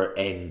lower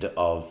end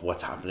of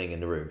what's happening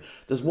in the room.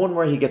 There's one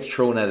where he gets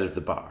thrown out of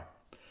the bar.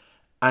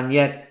 And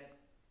yet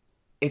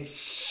it's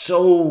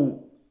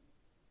so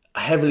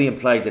heavily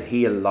implied that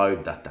he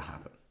allowed that to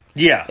happen.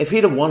 Yeah. If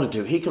he'd have wanted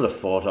to, he could have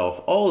fought off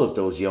all of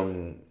those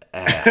young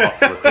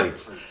hot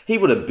recruits. He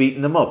would have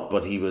beaten them up,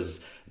 but he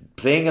was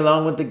playing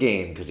along with the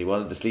game because he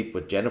wanted to sleep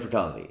with Jennifer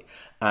Connelly,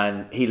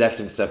 and he lets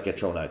himself get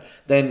thrown out.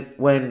 Then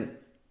when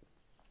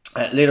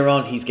later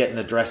on he's getting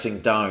a dressing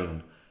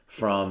down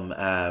from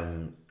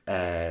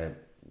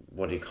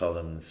what do you call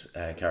him's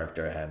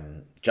character,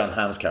 John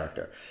Hamm's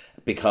character,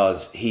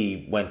 because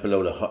he went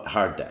below the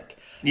hard deck.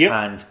 Yep.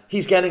 And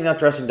he's getting that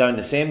dressing down,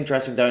 the same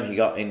dressing down he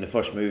got in the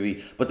first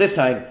movie. But this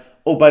time,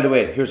 oh, by the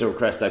way, here's a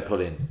request I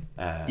put in.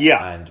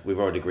 And we've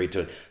already agreed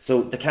to it.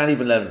 So they can't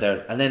even let him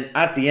down. And then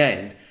at the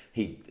end,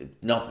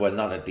 not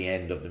at the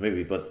end of the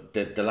movie, but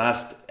the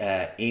last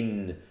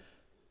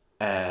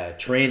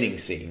training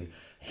scene,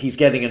 he's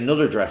getting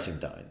another dressing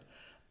down.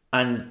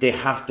 And they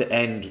have to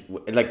end,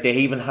 like they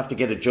even have to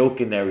get a joke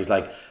in there. He's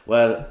like,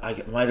 well,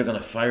 I'm either going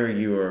to fire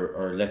you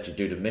or let you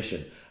do the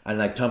mission. And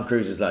like Tom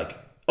Cruise is like,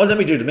 Oh, let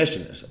me do the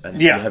mission.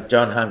 And Yeah. you have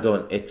John Hamm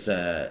going, it's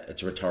a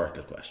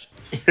rhetorical question.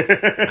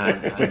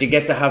 But you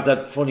get to have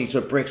that funny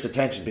sort of breaks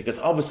attention because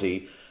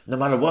obviously, no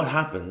matter what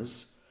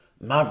happens,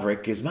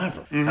 Maverick is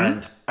Maverick.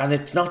 And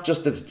it's not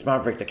just that it's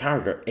Maverick the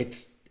character,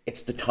 it's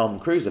the Tom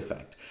Cruise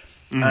effect.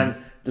 And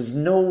there's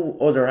no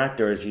other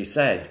actor, as you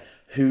said,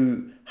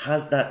 who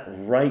has that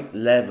right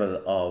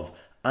level of,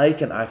 I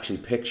can actually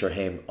picture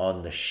him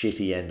on the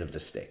shitty end of the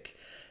stick.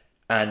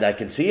 And I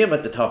can see him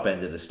at the top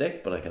end of the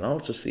stick, but I can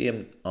also see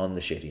him on the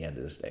shitty end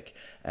of the stick.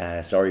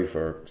 Sorry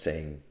for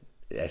saying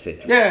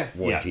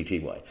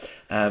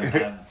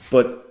SH1TTY.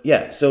 But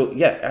yeah, so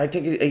yeah, I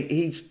think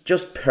he's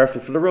just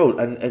perfect for the role.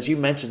 And as you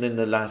mentioned in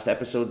the last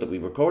episode that we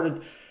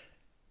recorded,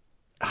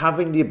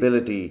 having the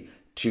ability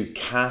to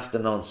cast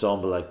an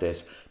ensemble like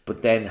this,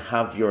 but then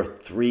have your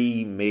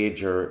three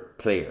major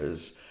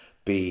players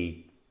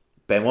be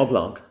Benoit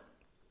Blanc,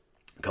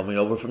 coming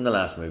over from the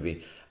last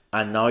movie,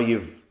 and now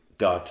you've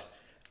got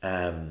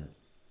Helen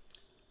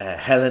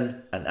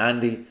and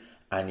Andy,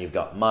 and you've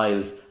got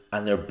Miles,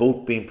 and they're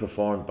both being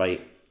performed by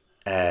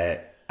an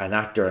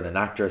actor and an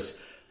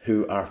actress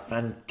who are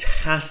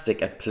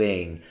fantastic at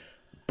playing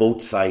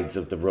both sides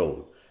of the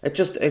role. It's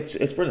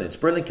brilliant. It's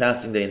brilliant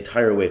casting the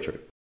entire way through.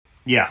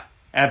 Yeah,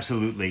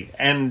 absolutely.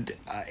 And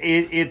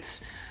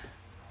it's...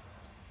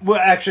 Well,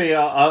 actually,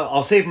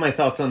 I'll save my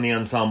thoughts on the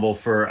ensemble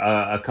for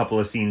a couple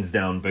of scenes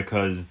down,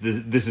 because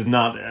this is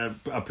not a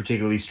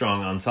particularly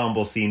strong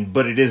ensemble scene,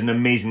 but it is an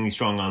amazingly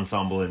strong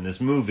ensemble in this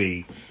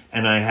movie,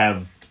 and I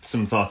have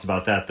some thoughts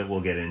about that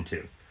we'll get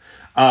into.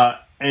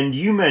 And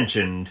you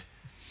mentioned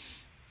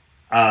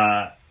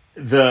the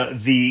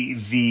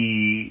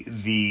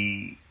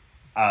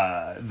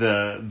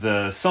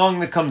song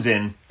that comes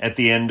in at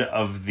the end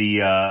of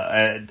the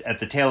at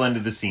the tail end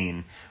of the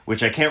scene,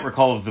 which I can't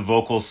recall if the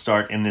vocals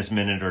start in this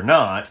minute or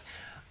not.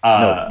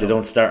 No, they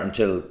don't start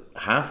until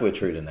halfway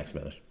through the next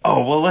minute.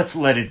 Oh, well, let's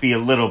let it be a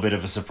little bit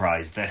of a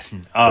surprise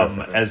then,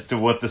 as to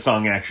what the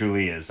song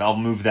actually is. I'll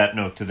move that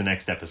note to the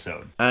next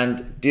episode.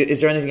 And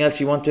is there anything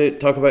else you want to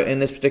talk about in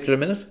this particular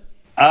minute?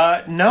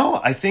 No,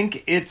 I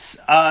think it's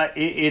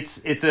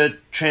a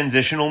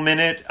transitional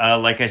minute.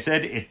 Like I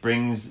said, it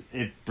brings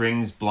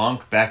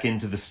Blanc back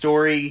into the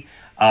story,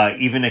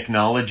 even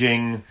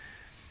acknowledging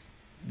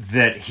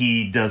that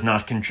he does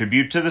not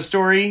contribute to the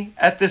story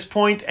at this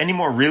point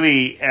anymore,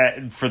 really,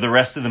 for the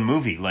rest of the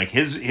movie. Like,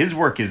 his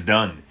work is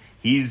done.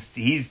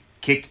 He's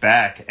kicked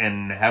back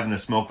and having a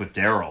smoke with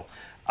Daryl.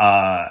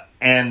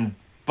 And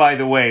by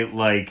the way,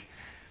 like,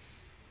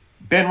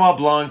 Benoit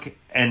Blanc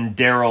and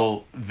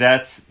Daryl,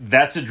 that's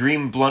a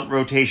dream blunt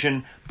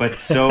rotation, but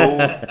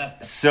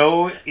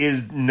so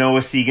is Noah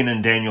Segan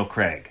and Daniel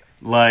Craig.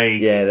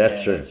 Like, yeah,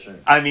 that's true.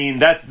 I mean,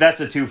 that's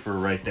a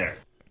twofer right there.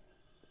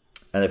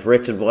 And if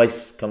Richard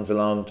Weisz comes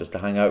along just to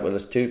hang out with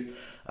us too,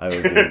 I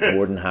would be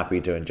more than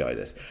happy to enjoy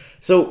this.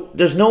 So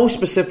there's no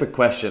specific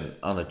question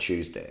on a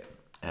Tuesday,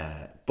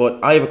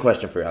 but I have a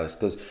question for you, Alice,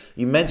 because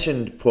you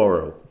mentioned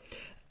Poirot,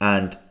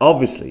 and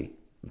obviously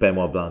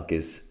Benoit Blanc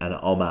is an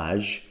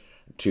homage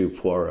to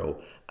Poirot,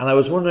 and I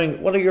was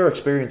wondering, what are your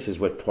experiences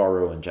with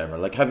Poirot in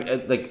general? Like,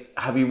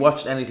 have you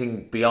watched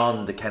anything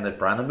beyond the Kenneth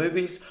Branagh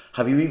movies?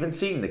 Have you even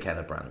seen the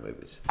Kenneth Branagh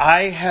movies?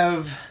 I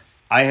have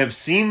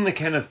seen the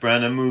Kenneth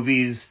Branagh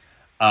movies.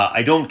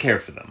 I don't care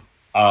for them.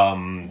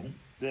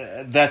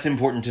 That's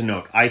important to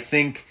note. I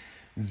think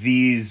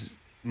these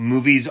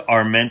movies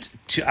are meant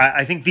to...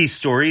 I think these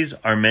stories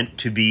are meant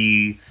to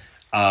be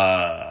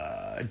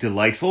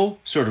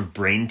delightful, sort of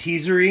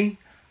brain-teasery.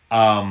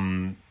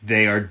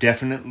 They are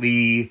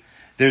definitely...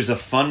 There's a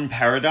fun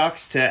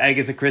paradox to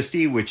Agatha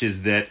Christie, which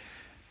is that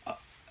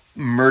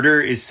murder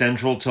is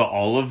central to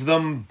all of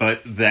them,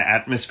 but the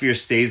atmosphere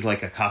stays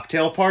like a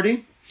cocktail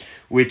party,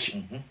 which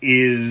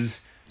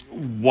is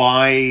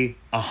why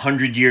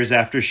 100 years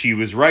after she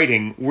was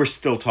writing, we're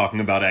still talking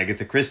about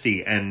Agatha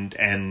Christie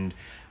and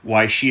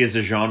why she is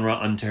a genre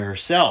unto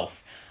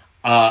herself.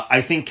 I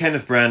think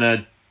Kenneth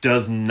Branagh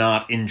does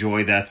not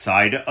enjoy that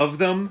side of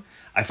them.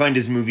 I find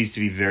his movies to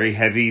be very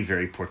heavy,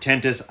 very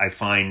portentous. I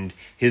find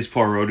his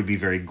Poirot to be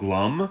very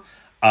glum.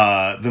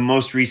 The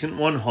most recent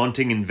one,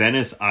 Haunting in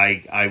Venice,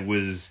 I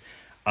was...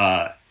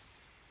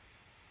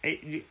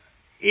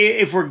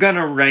 if we're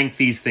gonna rank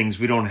these things,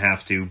 we don't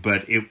have to,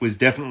 but it was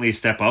definitely a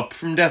step up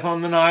from Death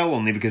on the Nile,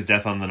 only because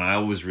Death on the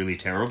Nile was really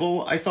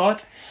terrible, I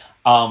thought.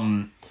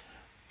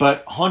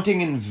 But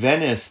Haunting in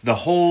Venice, the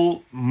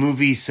whole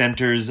movie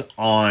centers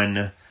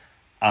on...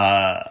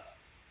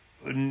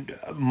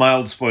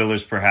 mild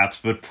spoilers perhaps,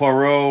 but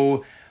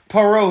Poirot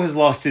has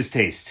lost his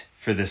taste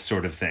for this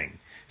sort of thing.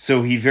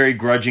 So he very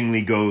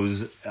grudgingly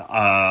goes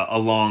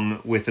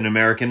along with an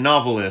American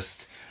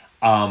novelist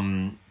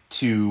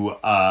into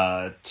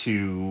a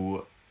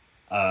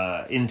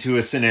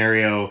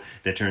scenario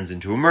that turns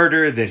into a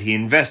murder that he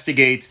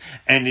investigates,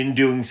 and in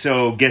doing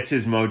so gets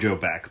his mojo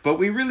back. But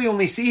we really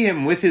only see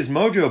him with his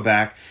mojo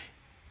back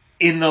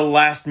in the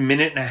last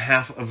minute and a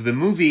half of the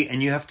movie,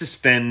 and you have to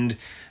spend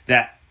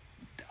that,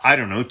 I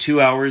don't know,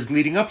 2 hours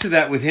leading up to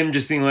that with him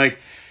just being like,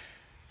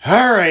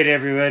 all right,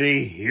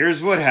 everybody,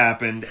 here's what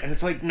happened. And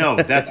it's like, no,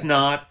 that's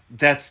not,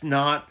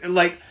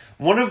 like,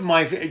 one of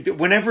my,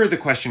 whenever the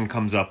question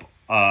comes up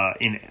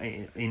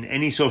in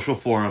any social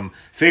forum,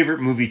 favorite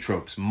movie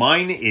tropes,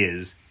 mine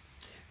is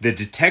the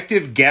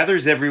detective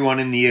gathers everyone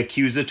in the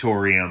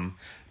accusatorium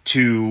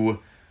to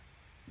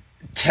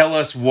tell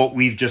us what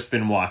we've just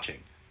been watching.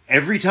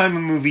 Every time a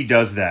movie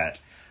does that,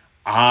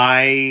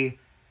 I'm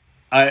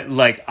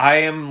like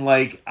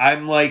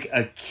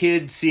a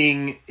kid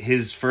seeing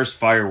his first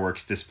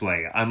fireworks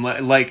display. I'm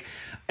like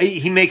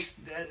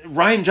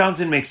Ryan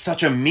Johnson makes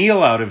such a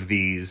meal out of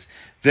these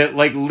that,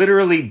 like,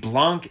 literally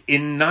Blanc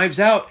in Knives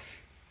Out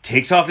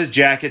takes off his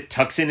jacket,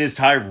 tucks in his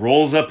tie,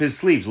 rolls up his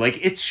sleeves.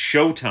 Like, it's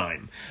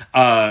showtime.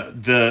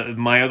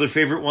 My other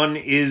favorite one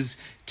is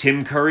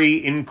Tim Curry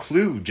in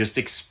Clue, just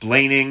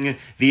explaining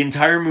the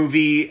entire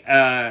movie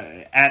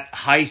at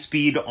high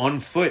speed on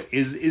foot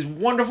is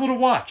wonderful to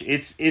watch.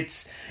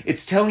 It's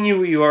telling you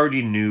what you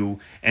already knew,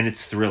 and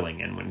it's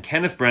thrilling. And when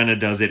Kenneth Branagh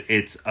does it,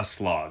 it's a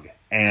slog,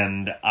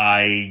 and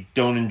I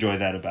don't enjoy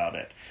that about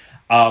it.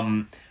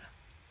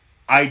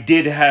 I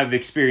did have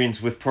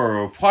experience with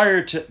Poirot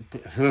prior to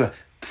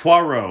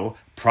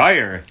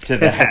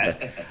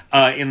that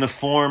in the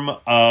form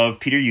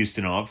of Peter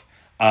Ustinov.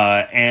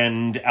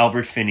 And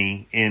Albert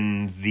Finney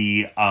in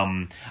the,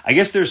 I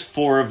guess there's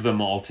 4 of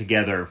them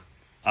altogether,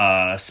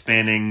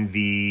 spanning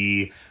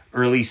the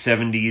early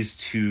 70s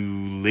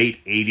to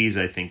late 80s.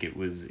 I think it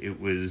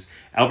was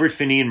Albert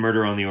Finney in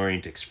Murder on the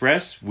Orient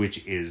Express,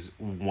 which is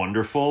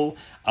wonderful.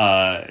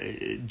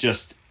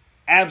 Just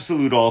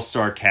absolute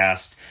all-star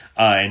cast,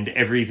 and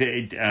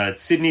everything.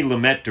 Sidney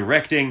Lumet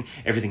directing.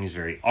 Everything is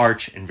very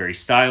arch and very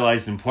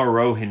stylized, and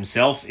Poirot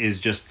himself is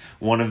just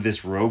one of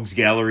this rogues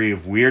gallery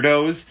of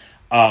weirdos.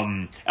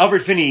 Albert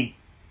Finney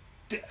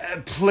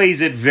plays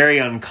it very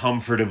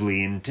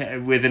uncomfortably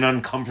with an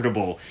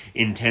uncomfortable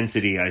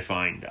intensity, I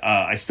find.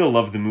 I still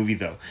love the movie,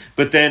 though.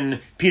 But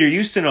then Peter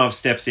Ustinov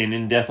steps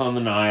in Death on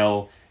the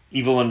Nile,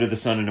 Evil Under the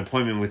Sun, and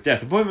Appointment with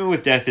Death. Appointment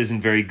with Death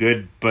isn't very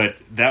good, but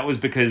that was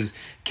because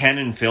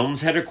Cannon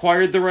Films had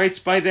acquired the rights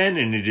by then,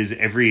 and it is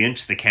every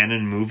inch the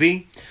Cannon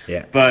movie.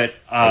 Yeah. But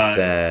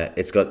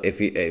it's got, if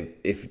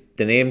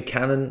the name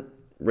Cannon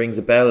rings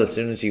a bell as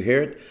soon as you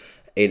hear it,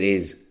 it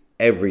is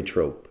every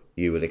trope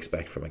you would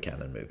expect from a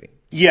Cannon movie.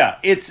 Yeah,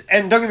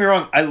 and don't get me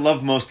wrong, I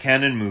love most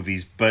Cannon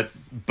movies, but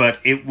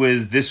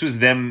this was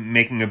them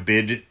making a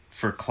bid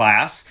for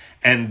class,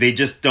 and they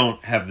just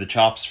don't have the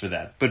chops for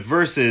that. But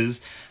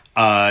versus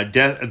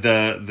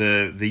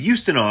the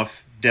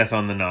Ustinov Death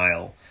on the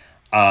Nile,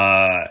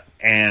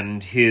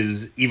 and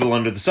his Evil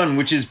Under the Sun,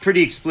 which is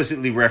pretty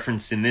explicitly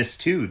referenced in this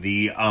too.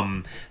 The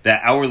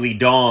hourly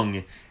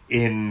dong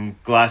in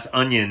Glass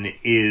Onion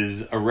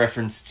is a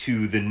reference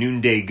to the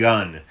noonday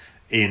gun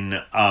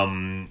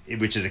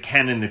which is a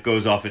cannon that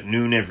goes off at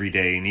noon every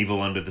day in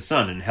Evil Under the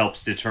Sun and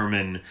helps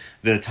determine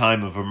the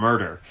time of a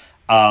murder.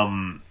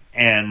 Peter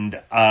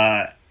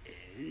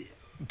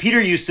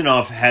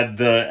Ustinov had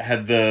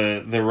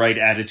the right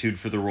attitude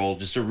for the role,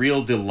 just a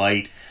real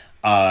delight,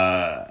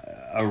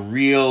 a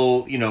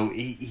real,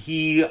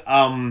 he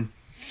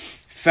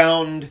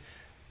found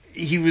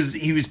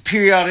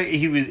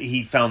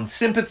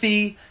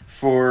sympathy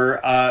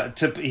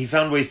he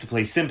found ways to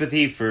play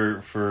sympathy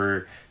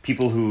for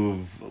people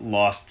who've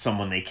lost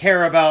someone they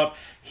care about.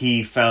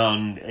 He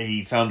found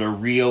a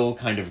real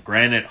kind of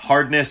granite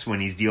hardness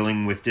when he's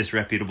dealing with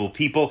disreputable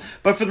people.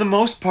 But for the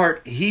most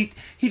part, he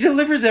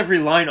delivers every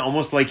line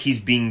almost like he's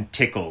being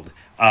tickled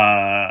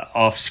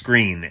off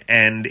screen.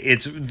 And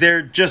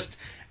they're just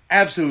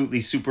absolutely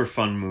super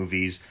fun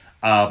movies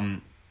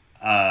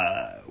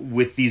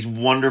with these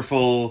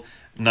wonderful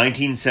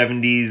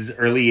 1970s,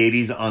 early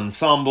 80s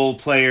ensemble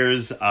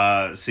players.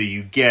 So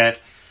you get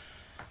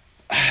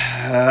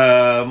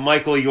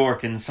Michael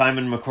York and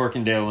Simon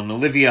McCorkindale and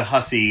Olivia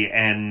Hussey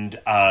and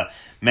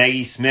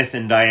Maggie Smith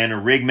and Diana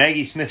Rigg.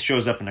 Maggie Smith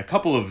shows up in a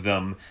couple of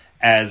them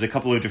as a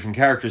couple of different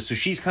characters, so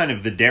she's kind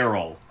of the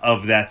Daryl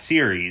of that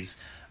series.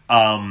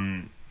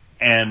 They're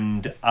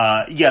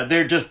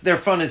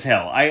fun as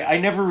hell. I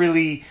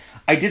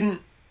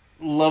didn't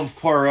love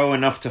Poirot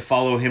enough to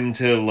follow him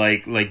to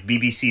like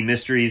BBC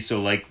mysteries, so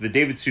like the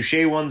David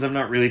Suchet ones I'm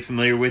not really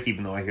familiar with,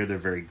 even though I hear they're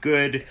very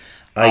good.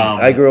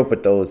 I grew up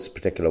with those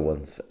particular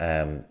ones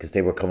because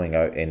they were coming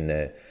out in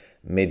the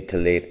mid to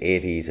late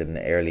 80s and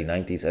early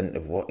 90s, and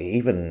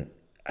even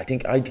I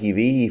think ITV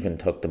even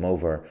took them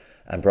over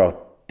and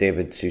brought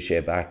David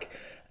Suchet back,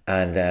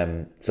 and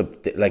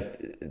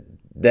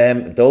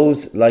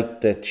those,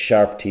 like the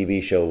Sharp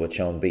TV show with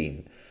Sean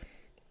Bean,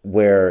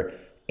 were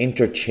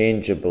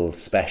interchangeable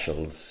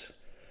specials,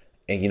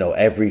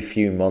 every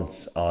few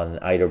months on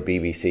either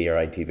BBC or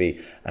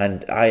ITV.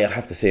 And I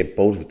have to say,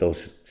 both of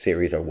those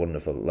series are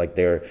wonderful. Like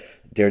they're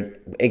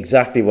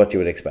exactly what you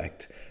would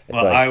expect.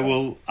 I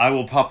will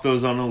pop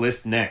those on a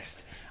list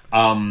next.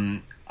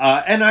 And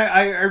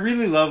I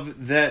really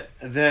love that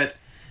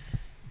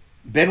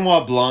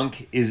Benoit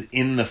Blanc is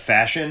in the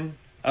fashion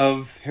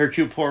of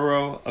Hercule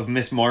Poirot, of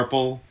Miss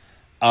Marple,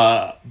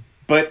 but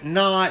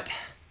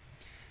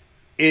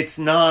it's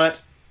not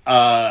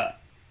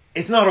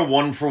it's not a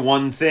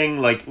one-for-one thing.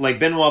 Like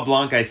Benoit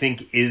Blanc, I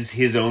think, is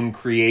his own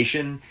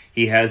creation.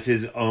 He has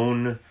his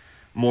own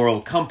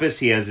moral compass.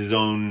 He has his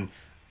own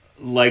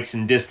likes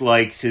and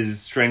dislikes,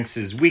 his strengths,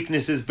 his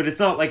weaknesses. But it's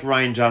not like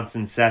Rian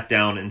Johnson sat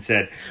down and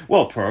said,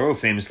 well, Poirot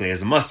famously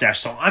has a mustache,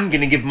 so I'm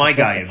going to give my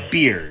guy a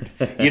beard.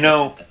 You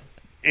know,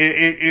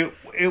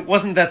 it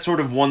wasn't that sort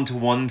of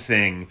one-to-one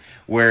thing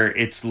where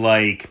it's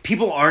like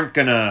people aren't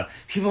gonna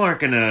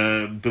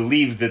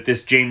believe that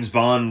this James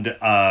Bond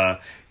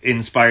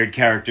inspired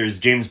character is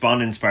James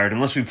Bond inspired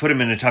unless we put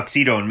him in a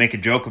tuxedo and make a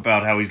joke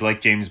about how he's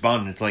like James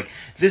Bond. It's like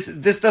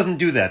this doesn't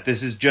do that.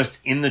 This is just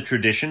in the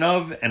tradition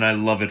of, and I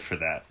love it for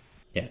that.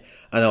 Yeah,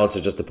 and also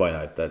just to point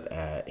out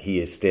that he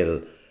is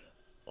still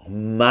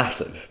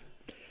massive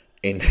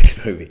in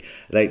this movie.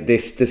 Like the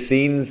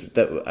scenes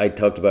that I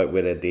talked about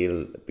with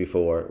Adil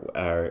before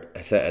are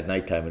set at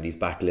nighttime and he's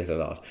backlit a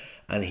lot,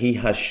 and he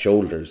has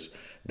shoulders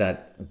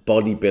that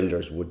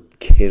bodybuilders would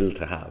kill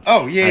to have.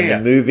 Oh yeah, and yeah.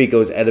 the movie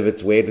goes out of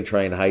its way to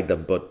try and hide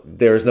them, but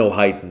there's no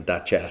hiding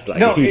that chest. Like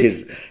No, he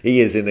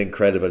is in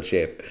incredible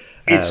shape.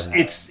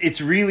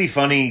 It's really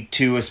funny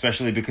too,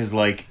 especially because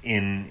like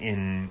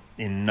in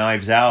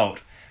Knives Out,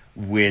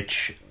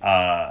 which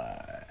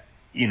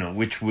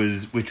which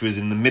was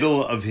in the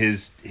middle of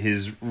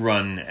his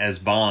run as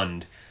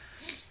Bond.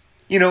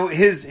 You know,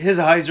 his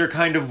eyes are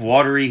kind of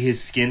watery,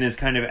 his skin is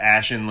kind of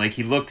ashen, like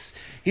he looks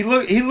a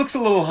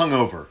little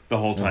hungover the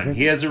whole time. Mm-hmm.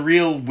 He has a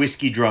real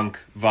whiskey drunk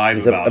vibe.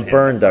 He's about him. A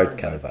burned out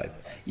kind of vibe.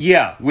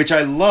 Yeah, which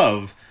I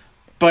love,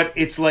 but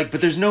it's like,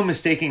 but there's no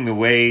mistaking the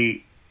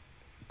way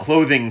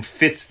clothing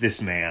fits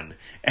this man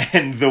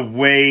and the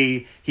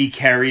way he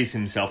carries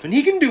himself, and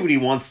he can do what he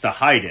wants to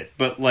hide it,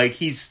 but like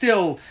he's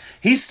still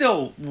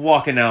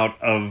walking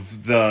out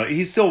of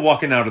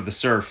the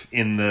surf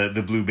in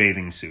the blue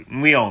bathing suit,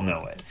 and we all know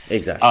it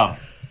exactly.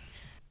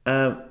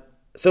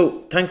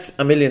 So thanks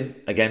a million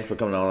again for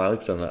coming on,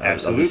 Alex, and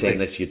I'll be saying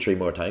this to you 3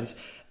 more times.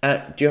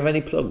 Do you have any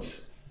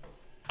plugs?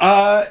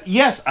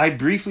 Yes, I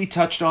briefly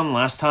touched on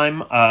last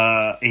time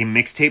a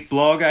mixtape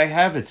blog I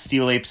have at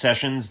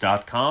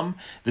steelapesessions.com.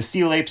 The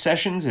Steel Ape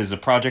Sessions is a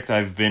project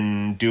I've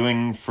been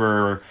doing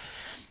for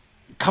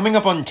coming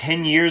up on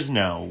 10 years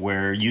now,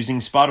 where using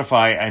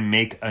Spotify I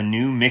make a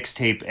new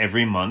mixtape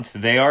every month.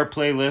 They are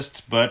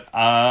playlists, but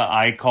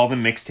I call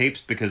them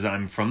mixtapes because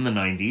I'm from the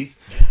 90s.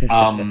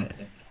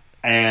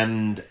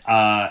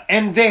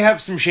 And they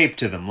have some shape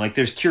to them. Like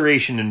there's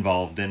curation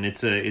involved, and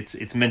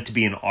it's meant to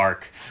be an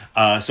arc.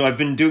 So I've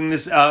been doing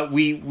this.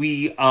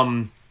 We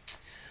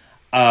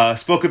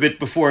spoke a bit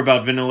before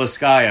about Vanilla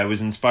Sky. I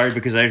was inspired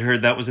because I'd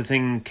heard that was a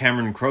thing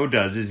Cameron Crowe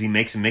does. Is he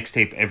makes a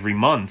mixtape every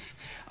month.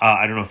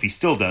 I don't know if he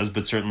still does,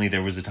 but certainly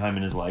there was a time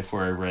in his life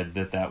where I read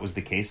that was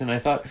the case, and I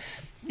thought,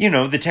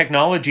 the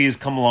technology has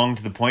come along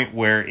to the point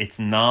where it's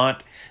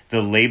not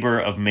the labor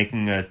of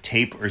making a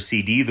tape or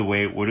CD the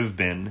way it would have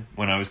been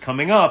when I was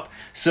coming up.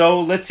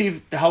 So let's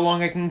see how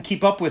long I can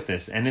keep up with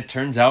this. And it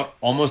turns out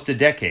almost a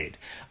decade.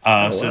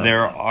 So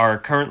there are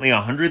currently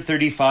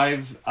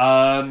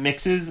 135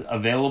 mixes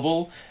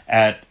available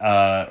at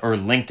or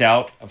linked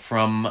out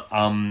from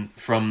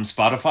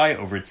Spotify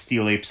over at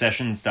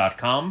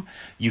steelapesessions.com.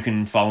 You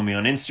can follow me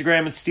on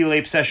Instagram at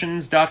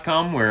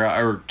steelapesessions.com,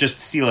 or just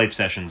Steel Ape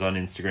Sessions on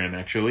Instagram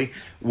actually,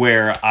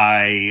 where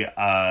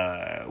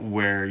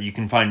where you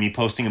can find me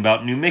posting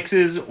about new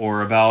mixes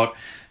or about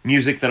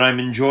music that I'm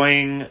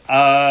enjoying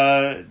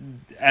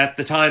at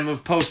the time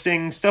of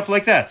posting, stuff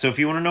like that. So if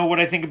you want to know what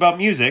I think about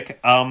music,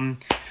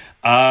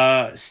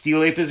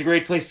 Steel Ape is a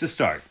great place to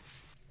start.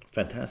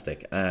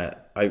 Fantastic.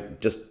 I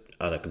just,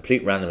 on a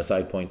complete random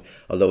aside point,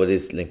 although it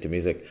is linked to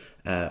music,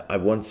 I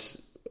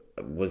once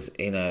was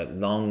in a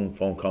long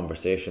phone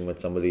conversation with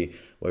somebody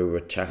where we were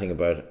chatting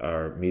about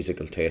our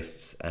musical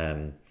tastes.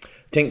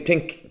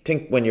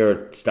 Think when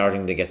you're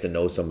starting to get to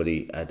know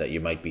somebody that you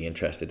might be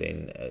interested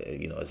in,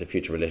 as a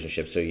future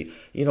relationship. So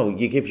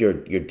you give your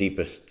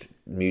deepest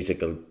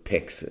musical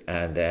picks,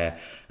 and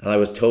I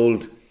was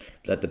told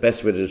that the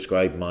best way to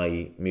describe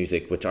my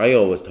music, which I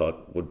always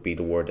thought would be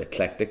the word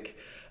eclectic,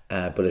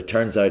 but it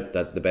turns out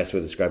that the best way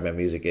to describe my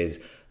music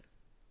is,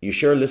 you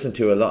sure listen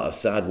to a lot of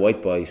sad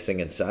white boys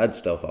singing sad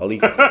stuff, Ollie.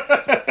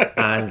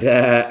 And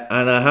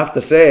I have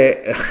to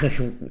say,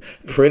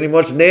 pretty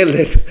much nailed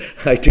it.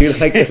 I do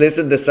like to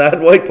listen to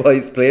sad white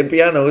boys playing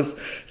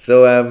pianos.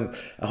 So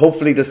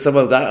hopefully there's some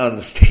of that on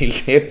the Steel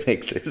Tape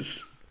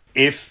mixes.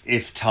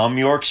 If Tom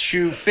York's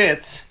shoe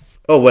fits.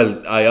 Oh,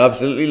 well, I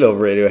absolutely love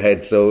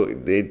Radiohead, so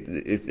it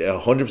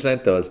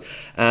 100% does.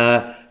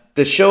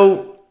 The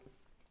show...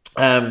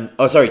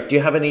 do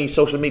you have any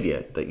social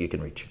media that you can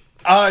reach?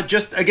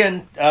 Just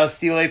again,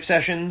 Steel Ape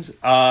Sessions,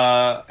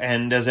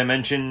 and as I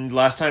mentioned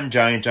last time,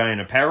 Giant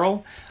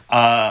Apparel.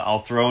 I'll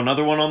throw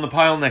another one on the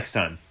pile next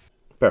time.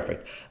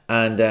 Perfect.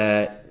 And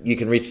you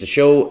can reach the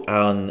show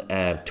on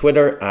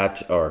Twitter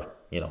X,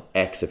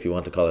 if you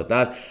want to call it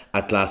that,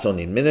 at Glass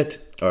Onion Minute,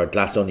 or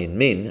Glass Onion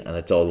Min, and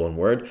it's all one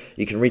word.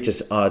 You can reach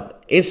us on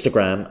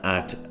Instagram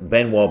at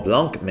Benoit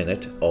Blanc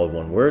Minute, all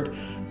one word.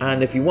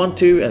 And if you want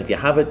to, and if you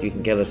have it, you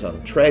can get us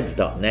on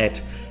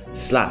Threads.net.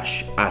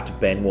 /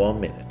 Benoit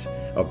Minute,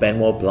 or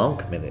Benoit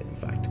Blanc Minute, in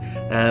fact.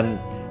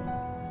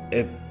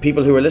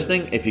 People who are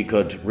listening, if you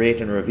could rate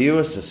and review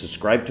us and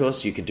subscribe to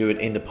us, you can do it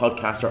in the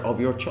podcaster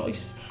of your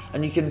choice,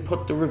 and you can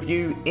put the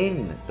review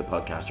in the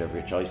podcaster of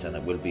your choice, and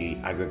it will be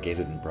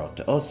aggregated and brought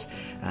to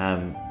us.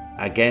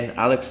 Again,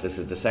 Alex, this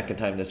is the second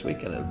time this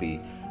week, and it'll be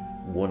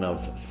one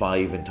of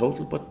 5 in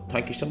total, but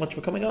thank you so much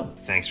for coming on.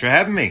 Thanks for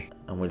having me.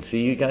 And we'll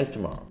see you guys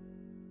tomorrow.